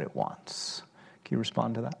achieving what it wants. Can you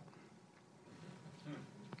respond to that?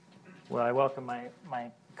 Well, I welcome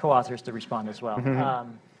my co-authors to respond as well.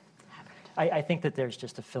 I think that there's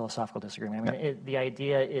just a philosophical disagreement. I mean, the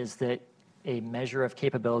idea is that a measure of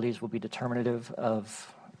capabilities will be determinative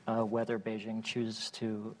of whether Beijing chooses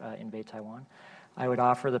to invade Taiwan. I would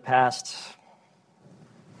offer the past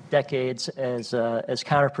decades as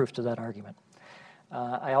counterproof to that argument.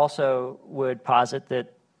 I also would posit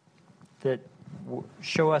that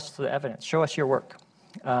show us the evidence, show us your work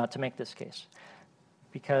to make this case.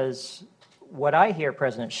 Because what I hear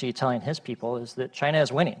President Xi telling his people is that China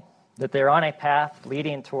is winning, that they're on a path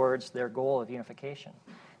leading towards their goal of unification,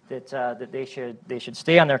 that they should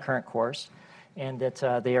stay on their current course, and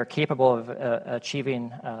that they are capable of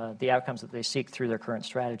achieving the outcomes that they seek through their current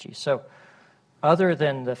strategy. So other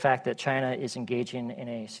than the fact that China is engaging in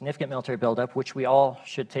a significant military buildup, which we all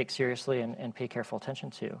should take seriously and pay careful attention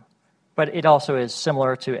to, but it also is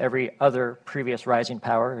similar to every other previous rising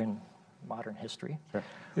power in modern history. Sure.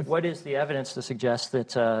 What is the evidence to suggest that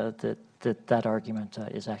that argument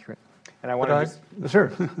is accurate? And I want to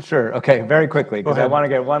sure. Okay, very quickly, because I want to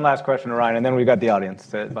get one last question to Ryan, and then we've got the audience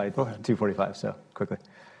by 2:45. So quickly.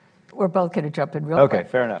 We're both going to jump in real quick. Okay,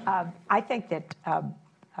 fair enough. I think that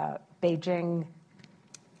Beijing,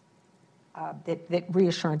 that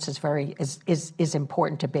reassurance is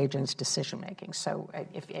important to Beijing's decision making. So,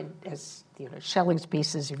 as you know, Schelling's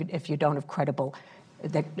pieces, if you don't have credible,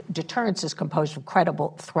 that deterrence is composed of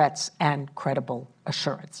credible threats and credible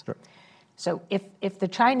assurance. Sure. So if the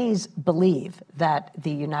Chinese believe that the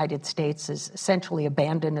United States has essentially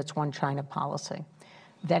abandoned its one China policy,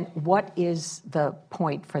 then what is the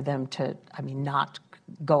point for them to, not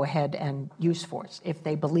go ahead and use force? If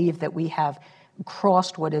they believe that we have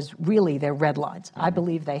crossed what is really their red lines. I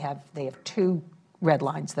believe they have two red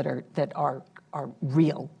lines that are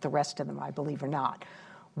real. The rest of them, I believe, are not.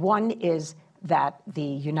 One is that the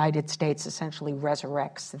United States essentially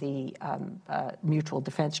resurrects the mutual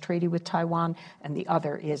defense treaty with Taiwan, and the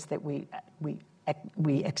other is that we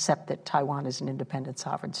accept that Taiwan is an independent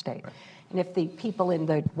sovereign state. Right. And if the people in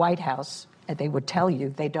the White House, they would tell you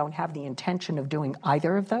they don't have the intention of doing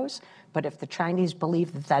either of those, but if the Chinese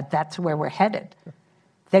believe that that's where we're headed,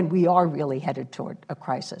 then we are really headed toward a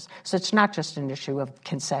crisis. So it's not just an issue of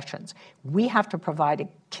concessions. We have to provide a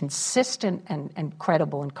consistent and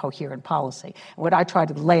credible and coherent policy. And what I try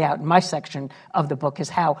to lay out in my section of the book is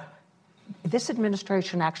how this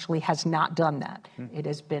administration actually has not done that. It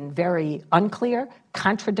has been very unclear,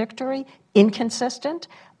 contradictory, inconsistent,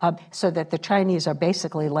 so that the Chinese are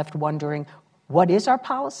basically left wondering, what is our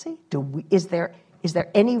policy? Is there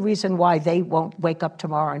any reason why they won't wake up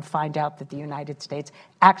tomorrow and find out that the United States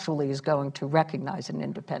actually is going to recognize an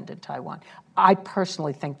independent Taiwan? I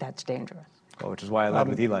personally think that's dangerous. Well, which is why I led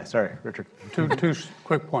with Eli. Sorry, Richard. Two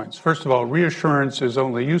quick points. First of all, reassurance is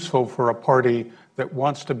only useful for a party that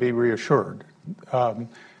wants to be reassured.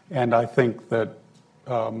 And I think that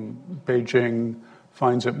Beijing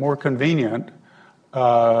finds it more convenient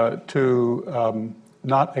to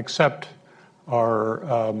not accept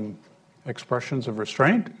our expressions of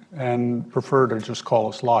restraint and prefer to just call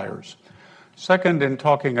us liars. Second, in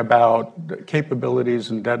talking about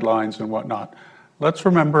capabilities and deadlines and whatnot, let's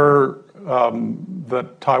remember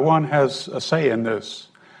that Taiwan has a say in this.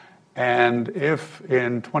 And if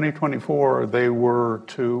in 2024 they were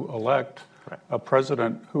to elect a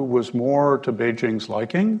president who was more to Beijing's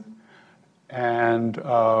liking and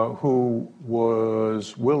who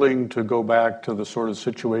was willing to go back to the sort of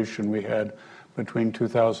situation we had between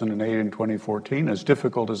 2008 and 2014, as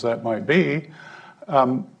difficult as that might be,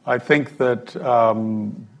 I think that a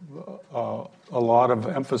lot of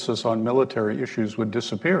emphasis on military issues would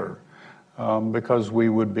disappear because we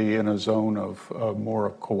would be in a zone of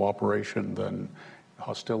more cooperation than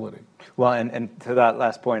hostility. Well, and to that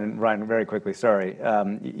last point, and Ryan, very quickly, sorry,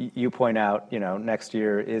 you point out, next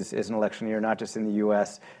year is an election year, not just in the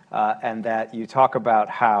U.S., and that you talk about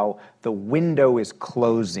how the window is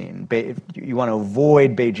closing. You want to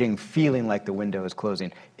avoid Beijing feeling like the window is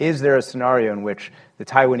closing. Is there a scenario in which the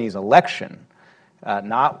Taiwanese election,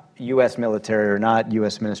 not U.S. military or not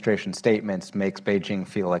U.S. administration statements, makes Beijing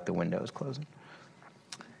feel like the window is closing?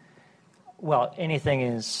 Well, anything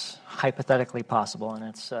is hypothetically possible, and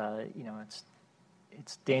it's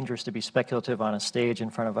dangerous to be speculative on a stage in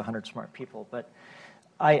front of 100 smart people. But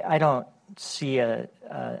I don't see a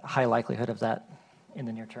high likelihood of that in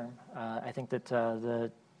the near term. I think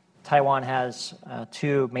that Taiwan has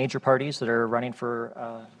two major parties that are running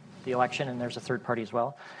for the election, and there's a third party as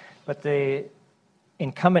well. But the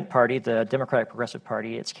incumbent party, the Democratic Progressive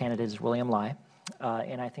Party, its candidate is William Lai.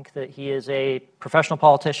 And I think that he is a professional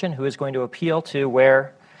politician who is going to appeal to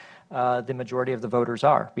where the majority of the voters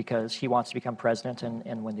are, because he wants to become president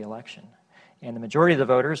and win the election. And the majority of the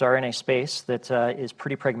voters are in a space that is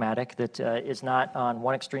pretty pragmatic, that is not on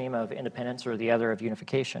one extreme of independence or the other of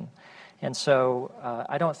unification. And so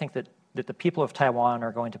I don't think that the people of Taiwan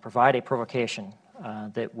are going to provide a provocation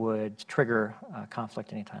that would trigger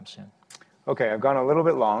conflict anytime soon. Okay, I've gone a little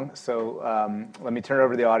bit long, so let me turn it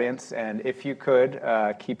over to the audience. And if you could,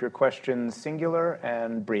 keep your questions singular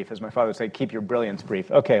and brief. As my father would say, keep your brilliance brief.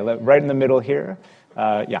 Okay, right in the middle here.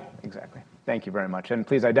 Yeah, exactly. Thank you very much. And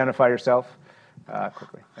please identify yourself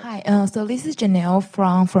quickly. Hi, so this is Janelle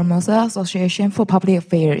from Formosa Association for Public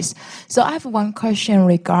Affairs. So I have one question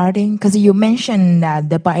regarding, because you mentioned that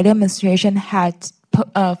the Biden administration had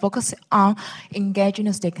focus on engaging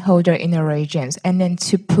the stakeholder in the regions and then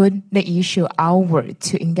to put the issue outward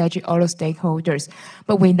to engage all the stakeholders,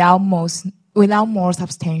 but without more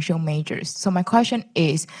substantial measures. So my question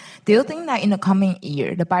is, do you think that in the coming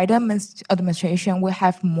year, the Biden administration will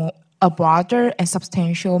have a broader and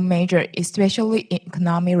substantial measure, especially in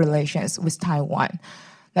economic relations with Taiwan?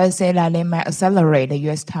 Let's say that they might accelerate the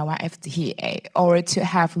US-Taiwan FTA or to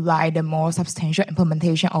have like the more substantial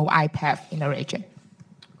implementation of IPEF in the region.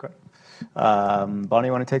 Okay. Bonnie,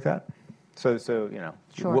 you want to take that? So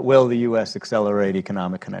Sure. Will the U.S. accelerate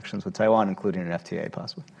economic connections with Taiwan, including an FTA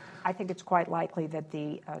possibly? I think it's quite likely that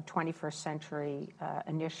the 21st Century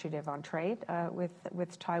Initiative on Trade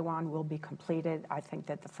with Taiwan will be completed. I think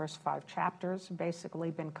that the first 5 chapters have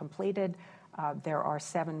basically been completed. There are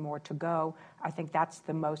 7 more to go. I think that's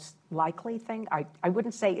the most likely thing. I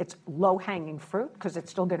wouldn't say it's low-hanging fruit, because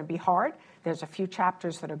it's still going to be hard. There's a few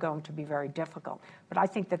chapters that are going to be very difficult. But I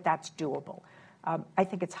think that that's doable. I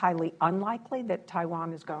think it's highly unlikely that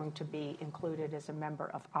Taiwan is going to be included as a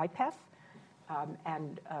member of IPEF.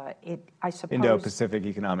 I suppose Indo-Pacific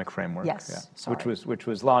Economic Framework, yes, yeah, which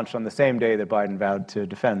was launched on the same day that Biden vowed to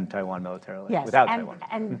defend Taiwan militarily, yes, without Taiwan.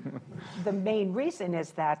 And the main reason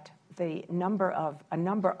is that a number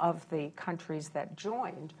of the countries that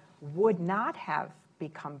joined would not have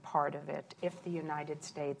become part of it if the United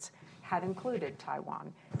States had included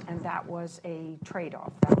Taiwan. And that was a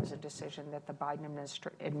trade-off. That was a decision that the Biden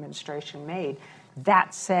administration made.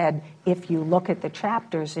 That said, if you look at the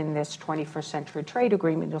chapters in this 21st Century Trade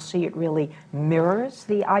Agreement, you'll see it really mirrors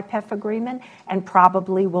the IPEF agreement and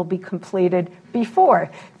probably will be completed before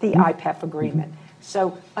the IPEF agreement.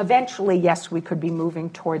 So eventually, yes, we could be moving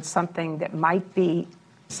towards something that might be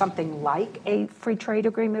something like a free trade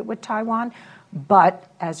agreement with Taiwan. But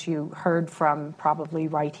as you heard from probably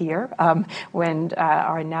right here, when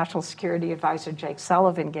our National Security Advisor Jake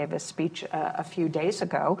Sullivan gave a speech a few days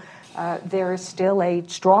ago, there is still a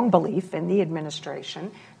strong belief in the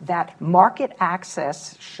administration that market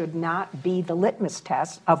access should not be the litmus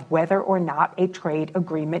test of whether or not a trade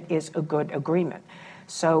agreement is a good agreement.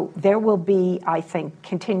 So there will be, I think,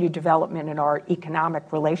 continued development in our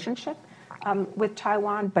economic relationship with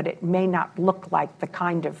Taiwan, but it may not look like the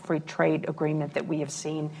kind of free trade agreement that we have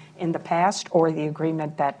seen in the past or the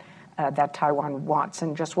agreement that Taiwan wants.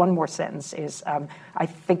 And just one more sentence is I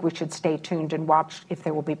think we should stay tuned and watch if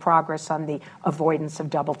there will be progress on the avoidance of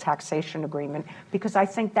double taxation agreement, because I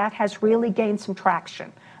think that has really gained some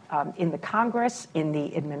traction in the Congress, in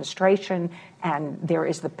the administration, and there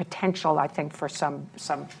is the potential, I think, for some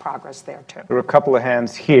progress there, too. There were a couple of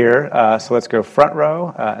hands here, so let's go front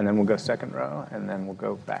row, and then we'll go second row, and then we'll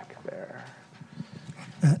go back there.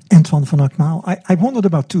 Antoine van Akmaal. I wondered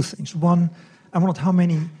about 2 things. One, I wondered how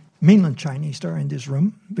many mainland Chinese there are in this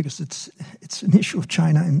room, because it's an issue of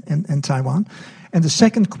China and Taiwan. And the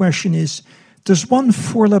second question is, there's one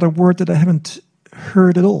 4-letter word that I haven't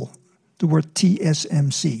heard at all, the word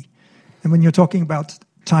TSMC. And when you're talking about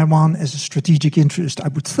Taiwan as a strategic interest, I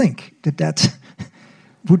would think that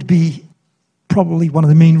would be probably one of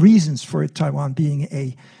the main reasons for Taiwan being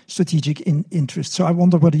a strategic interest. So I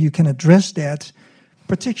wonder whether you can address that,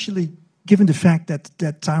 particularly given the fact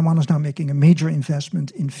that Taiwan is now making a major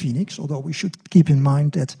investment in Phoenix, although we should keep in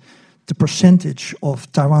mind that the percentage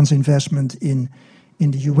of Taiwan's investment in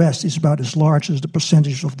the US is about as large as the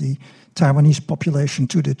percentage of the Taiwanese population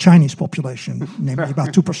to the Chinese population, namely about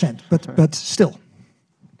 2%, but still.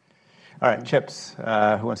 All right, chips.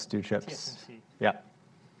 Who wants to do chips? TSMC. Yeah.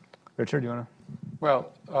 Richard, you want to?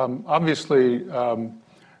 Well, obviously,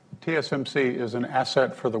 TSMC is an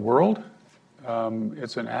asset for the world.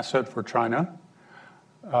 It's an asset for China.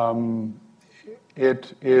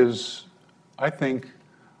 It is, I think,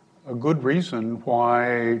 a good reason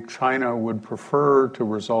why China would prefer to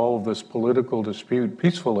resolve this political dispute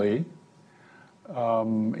peacefully,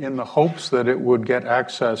 in the hopes that it would get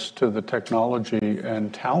access to the technology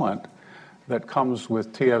and talent that comes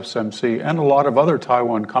with TSMC and a lot of other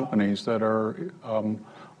Taiwan companies that are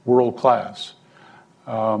world class.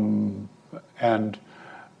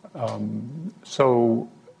 So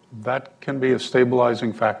that can be a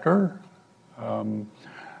stabilizing factor. I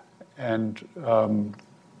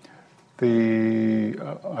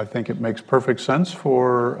think it makes perfect sense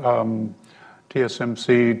for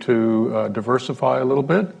TSMC to diversify a little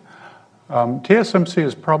bit. TSMC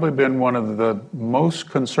has probably been one of the most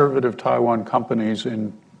conservative Taiwan companies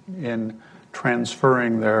in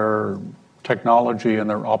transferring their technology and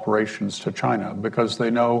their operations to China because they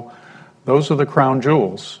know those are the crown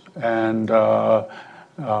jewels, and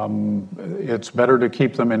it's better to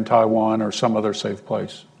keep them in Taiwan or some other safe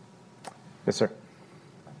place. Yes, sir.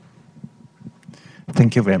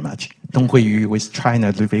 Thank you very much. Dong Huiyu with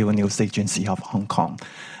China Review News Agency of Hong Kong.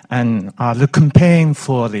 And the campaign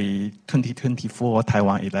for the 2024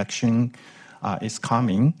 Taiwan election is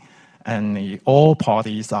coming, and all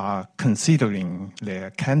parties are considering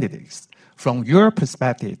their candidates. From your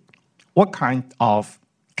perspective, what kind of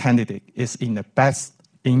candidate is in the best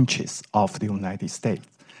interest of the United States?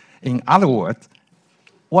 In other words,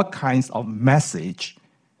 what kinds of message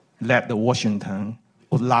that the Washington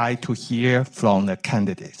would like to hear from the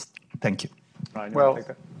candidates? Thank you. Well,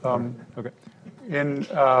 okay.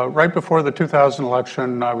 Right before the 2000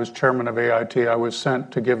 election, I was chairman of AIT. I was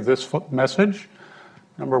sent to give this message.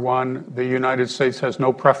 Number one, the United States has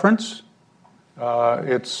no preference.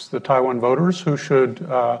 It's the Taiwan voters who should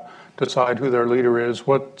decide who their leader is.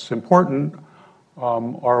 What's important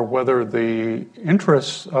are whether the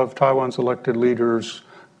interests of Taiwan's elected leaders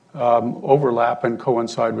overlap and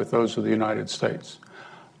coincide with those of the United States.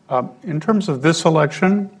 In terms of this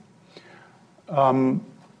election,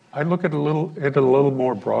 I look at it a little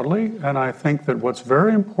more broadly, and I think that what's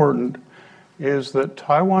very important is that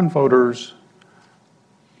Taiwan voters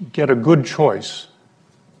get a good choice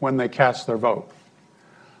when they cast their vote.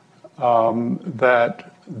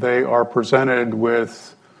 That they are presented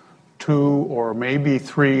with 2 or maybe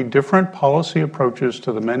 3 different policy approaches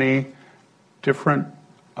to the many different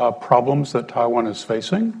problems that Taiwan is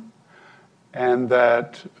facing, and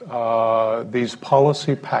that these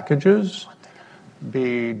policy packages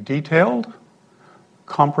be detailed,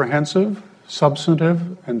 comprehensive,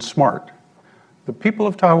 substantive, and smart. The people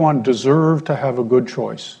of Taiwan deserve to have a good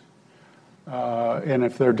choice. And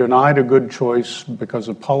if they're denied a good choice because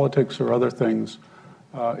of politics or other things,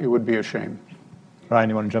 it would be a shame. Ryan,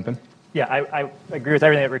 you want to jump in? Yeah, I agree with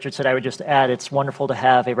everything that Richard said. I would just add it's wonderful to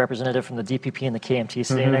have a representative from the DPP and the KMT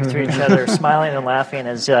sitting next to each other, smiling and laughing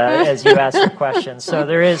as you ask your questions. So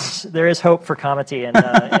there is hope for comity in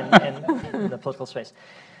the political space.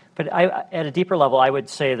 But at a deeper level, I would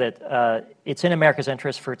say that it's in America's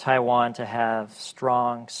interest for Taiwan to have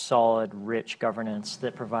strong, solid, rich governance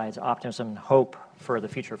that provides optimism and hope for the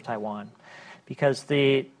future of Taiwan. Because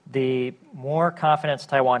the more confidence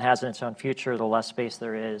Taiwan has in its own future, the less space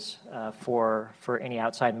there is for any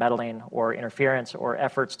outside meddling or interference or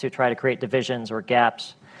efforts to try to create divisions or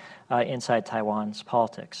gaps inside Taiwan's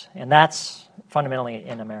politics. And that's fundamentally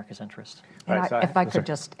in America's interest. And if I could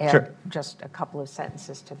just add just a couple of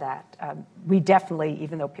sentences to that. We definitely,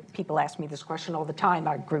 even though people ask me this question all the time,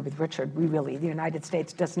 I agree with Richard, the United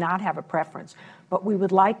States does not have a preference. But we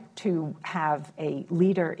would like to have a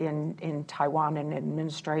leader in Taiwan and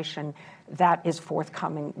administration that is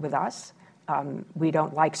forthcoming with us. We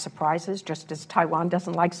don't like surprises, just as Taiwan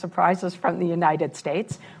doesn't like surprises from the United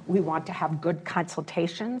States. We want to have good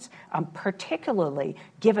consultations, particularly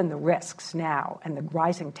given the risks now and the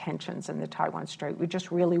rising tensions in the Taiwan Strait. We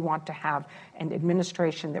just really want to have an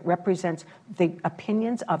administration that represents the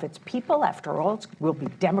opinions of its people. After all, it will be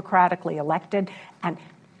democratically elected,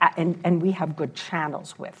 and we have good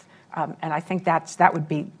channels with. And I think that would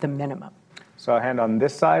be the minimum. So I'll hand on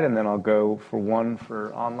this side, and then I'll go for one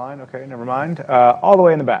for online. Okay, never mind. All the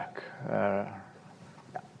way in the back. Right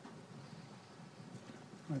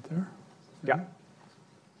there. Yeah.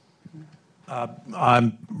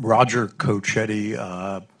 I'm Roger Cochetti,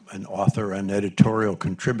 an author and editorial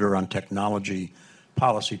contributor on technology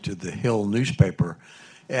policy to the Hill newspaper.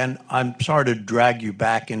 And I'm sorry to drag you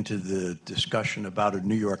back into the discussion about a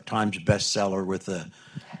New York Times bestseller with a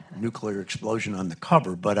nuclear explosion on the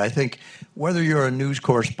cover, but I think whether you're a news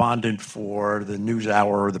correspondent for the NewsHour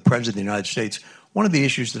or the President of the United States, one of the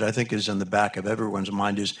issues that I think is in the back of everyone's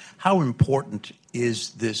mind is how important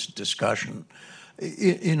is this discussion?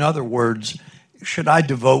 In other words, should I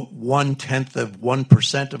devote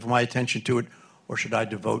 0.1% of my attention to it, or should I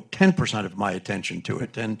devote 10% of my attention to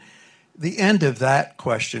it? And the end of that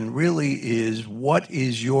question really is, what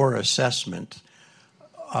is your assessment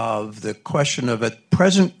of the question of at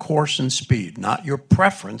present course and speed, not your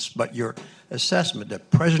preference, but your assessment at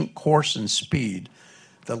present course and speed,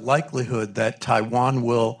 the likelihood that Taiwan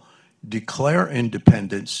will declare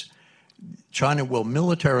independence, China will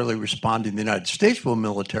militarily respond, and the United States will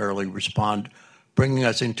militarily respond, bringing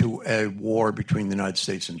us into a war between the United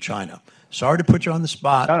States and China. Sorry to put you on the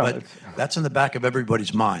spot, but that's in the back of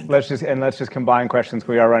everybody's mind. Let's just combine questions.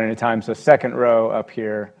 We are running out of time. So second row up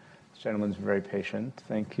here. This gentleman's very patient.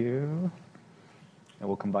 Thank you. And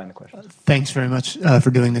we'll combine the questions. Thanks very much for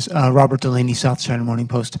doing this. Robert Delaney, South China Morning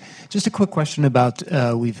Post. Just a quick question about,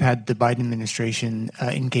 we've had the Biden administration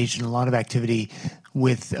engaged in a lot of activity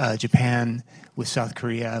with Japan, with South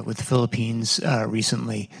Korea, with the Philippines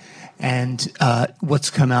recently. And what's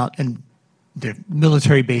come out, and the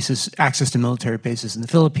military bases, access to military bases in the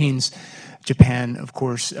Philippines, Japan, of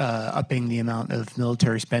course, upping the amount of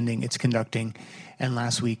military spending it's conducting, and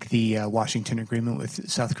last week the Washington Agreement with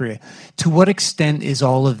South Korea. To what extent is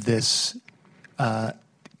all of this, to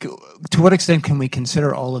what extent can we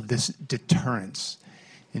consider all of this deterrence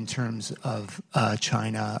in terms of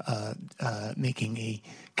China making a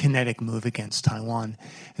kinetic move against Taiwan?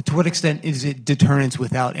 And to what extent is it deterrence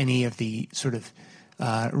without any of the sort of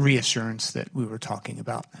reassurance that we were talking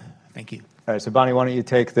about? Thank you. All right, so Bonnie, why don't you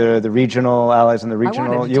take the regional allies and the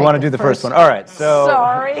regional? You want to do the first one? All right. So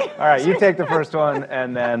sorry. All right, you take the first one,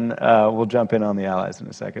 and then we'll jump in on the allies in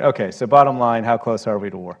a second. Okay. So bottom line, how close are we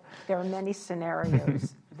to war? There are many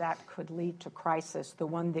scenarios that could lead to crisis. The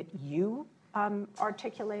one that you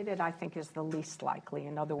articulated, I think, is the least likely.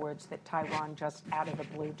 In other words, that Taiwan just out of the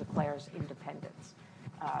blue declares independence.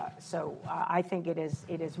 So I think it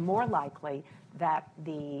is more likely that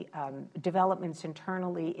the developments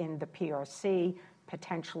internally in the PRC,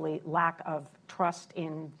 potentially lack of trust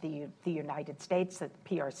in the United States that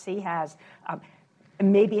the PRC has,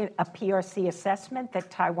 maybe a PRC assessment that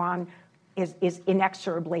Taiwan is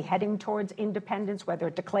inexorably heading towards independence, whether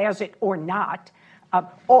it declares it or not.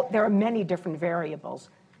 There are many different variables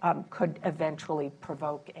could eventually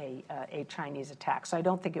provoke a Chinese attack. So I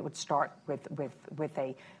don't think it would start with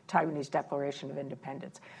a Taiwanese declaration of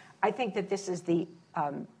independence. I think that this is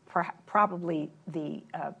probably the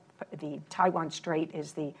Taiwan Strait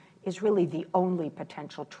is really the only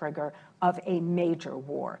potential trigger of a major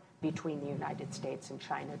war between the United States and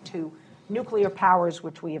China. Two nuclear powers,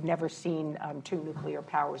 which we have never seen two nuclear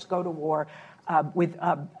powers go to war with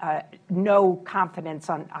no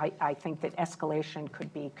confidence on, I think that escalation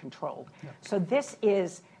could be controlled. Yeah. So this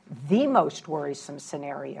is the most worrisome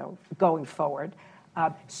scenario going forward.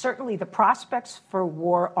 Certainly the prospects for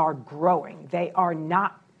war are growing. They are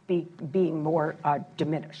not being more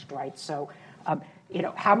diminished, right? So,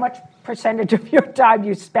 how much percentage of your time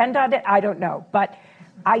you spend on it, I don't know. But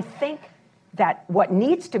I think that what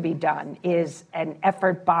needs to be done is an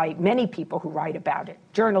effort by many people who write about it,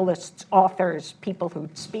 journalists, authors, people who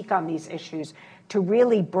speak on these issues, to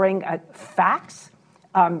really bring facts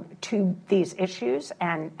to these issues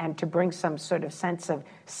and to bring some sort of sense of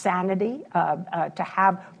sanity, to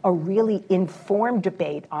have a really informed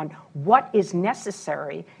debate on what is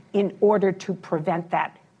necessary in order to prevent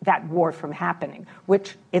that war from happening,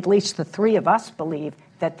 which at least the three of us believe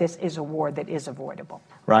that this is a war that is avoidable.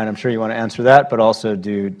 Ryan, I'm sure you want to answer that, but also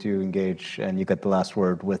do engage, and you get the last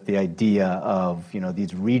word, with the idea of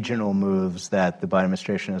these regional moves that the Biden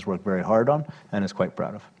administration has worked very hard on and is quite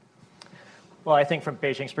proud of. Well, I think from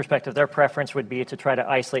Beijing's perspective, their preference would be to try to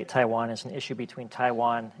isolate Taiwan as an issue between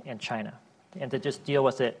Taiwan and China, and to just deal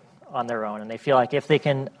with it on their own. And they feel like if they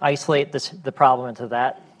can isolate the problem into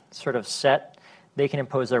that sort of set, they can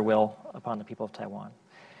impose their will upon the people of Taiwan.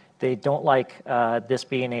 They don't like this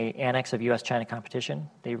being an annex of US-China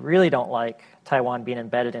competition. They really don't like Taiwan being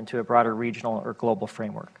embedded into a broader regional or global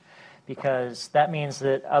framework. because that means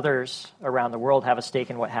that others around the world have a stake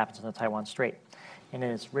in what happens in the Taiwan Strait. And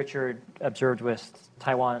as Richard observed with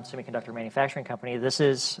Taiwan Semiconductor Manufacturing Company, this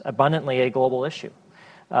is abundantly a global issue.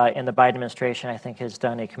 And the Biden administration, I think, has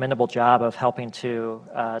done a commendable job of helping to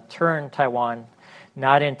turn Taiwan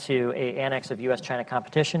not into an annex of U.S.-China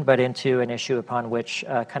competition, but into an issue upon which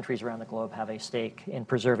countries around the globe have a stake in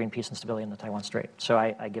preserving peace and stability in the Taiwan Strait. So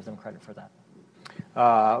I give them credit for that.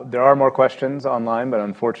 There are more questions online, but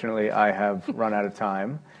unfortunately I have run out of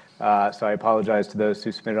time. So I apologize to those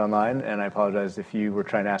who submitted online, and I apologize if you were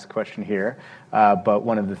trying to ask a question here. But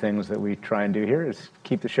one of the things that we try and do here is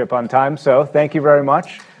keep the ship on time. So thank you very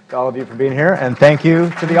much to all of you for being here, and thank you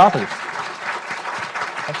to the authors.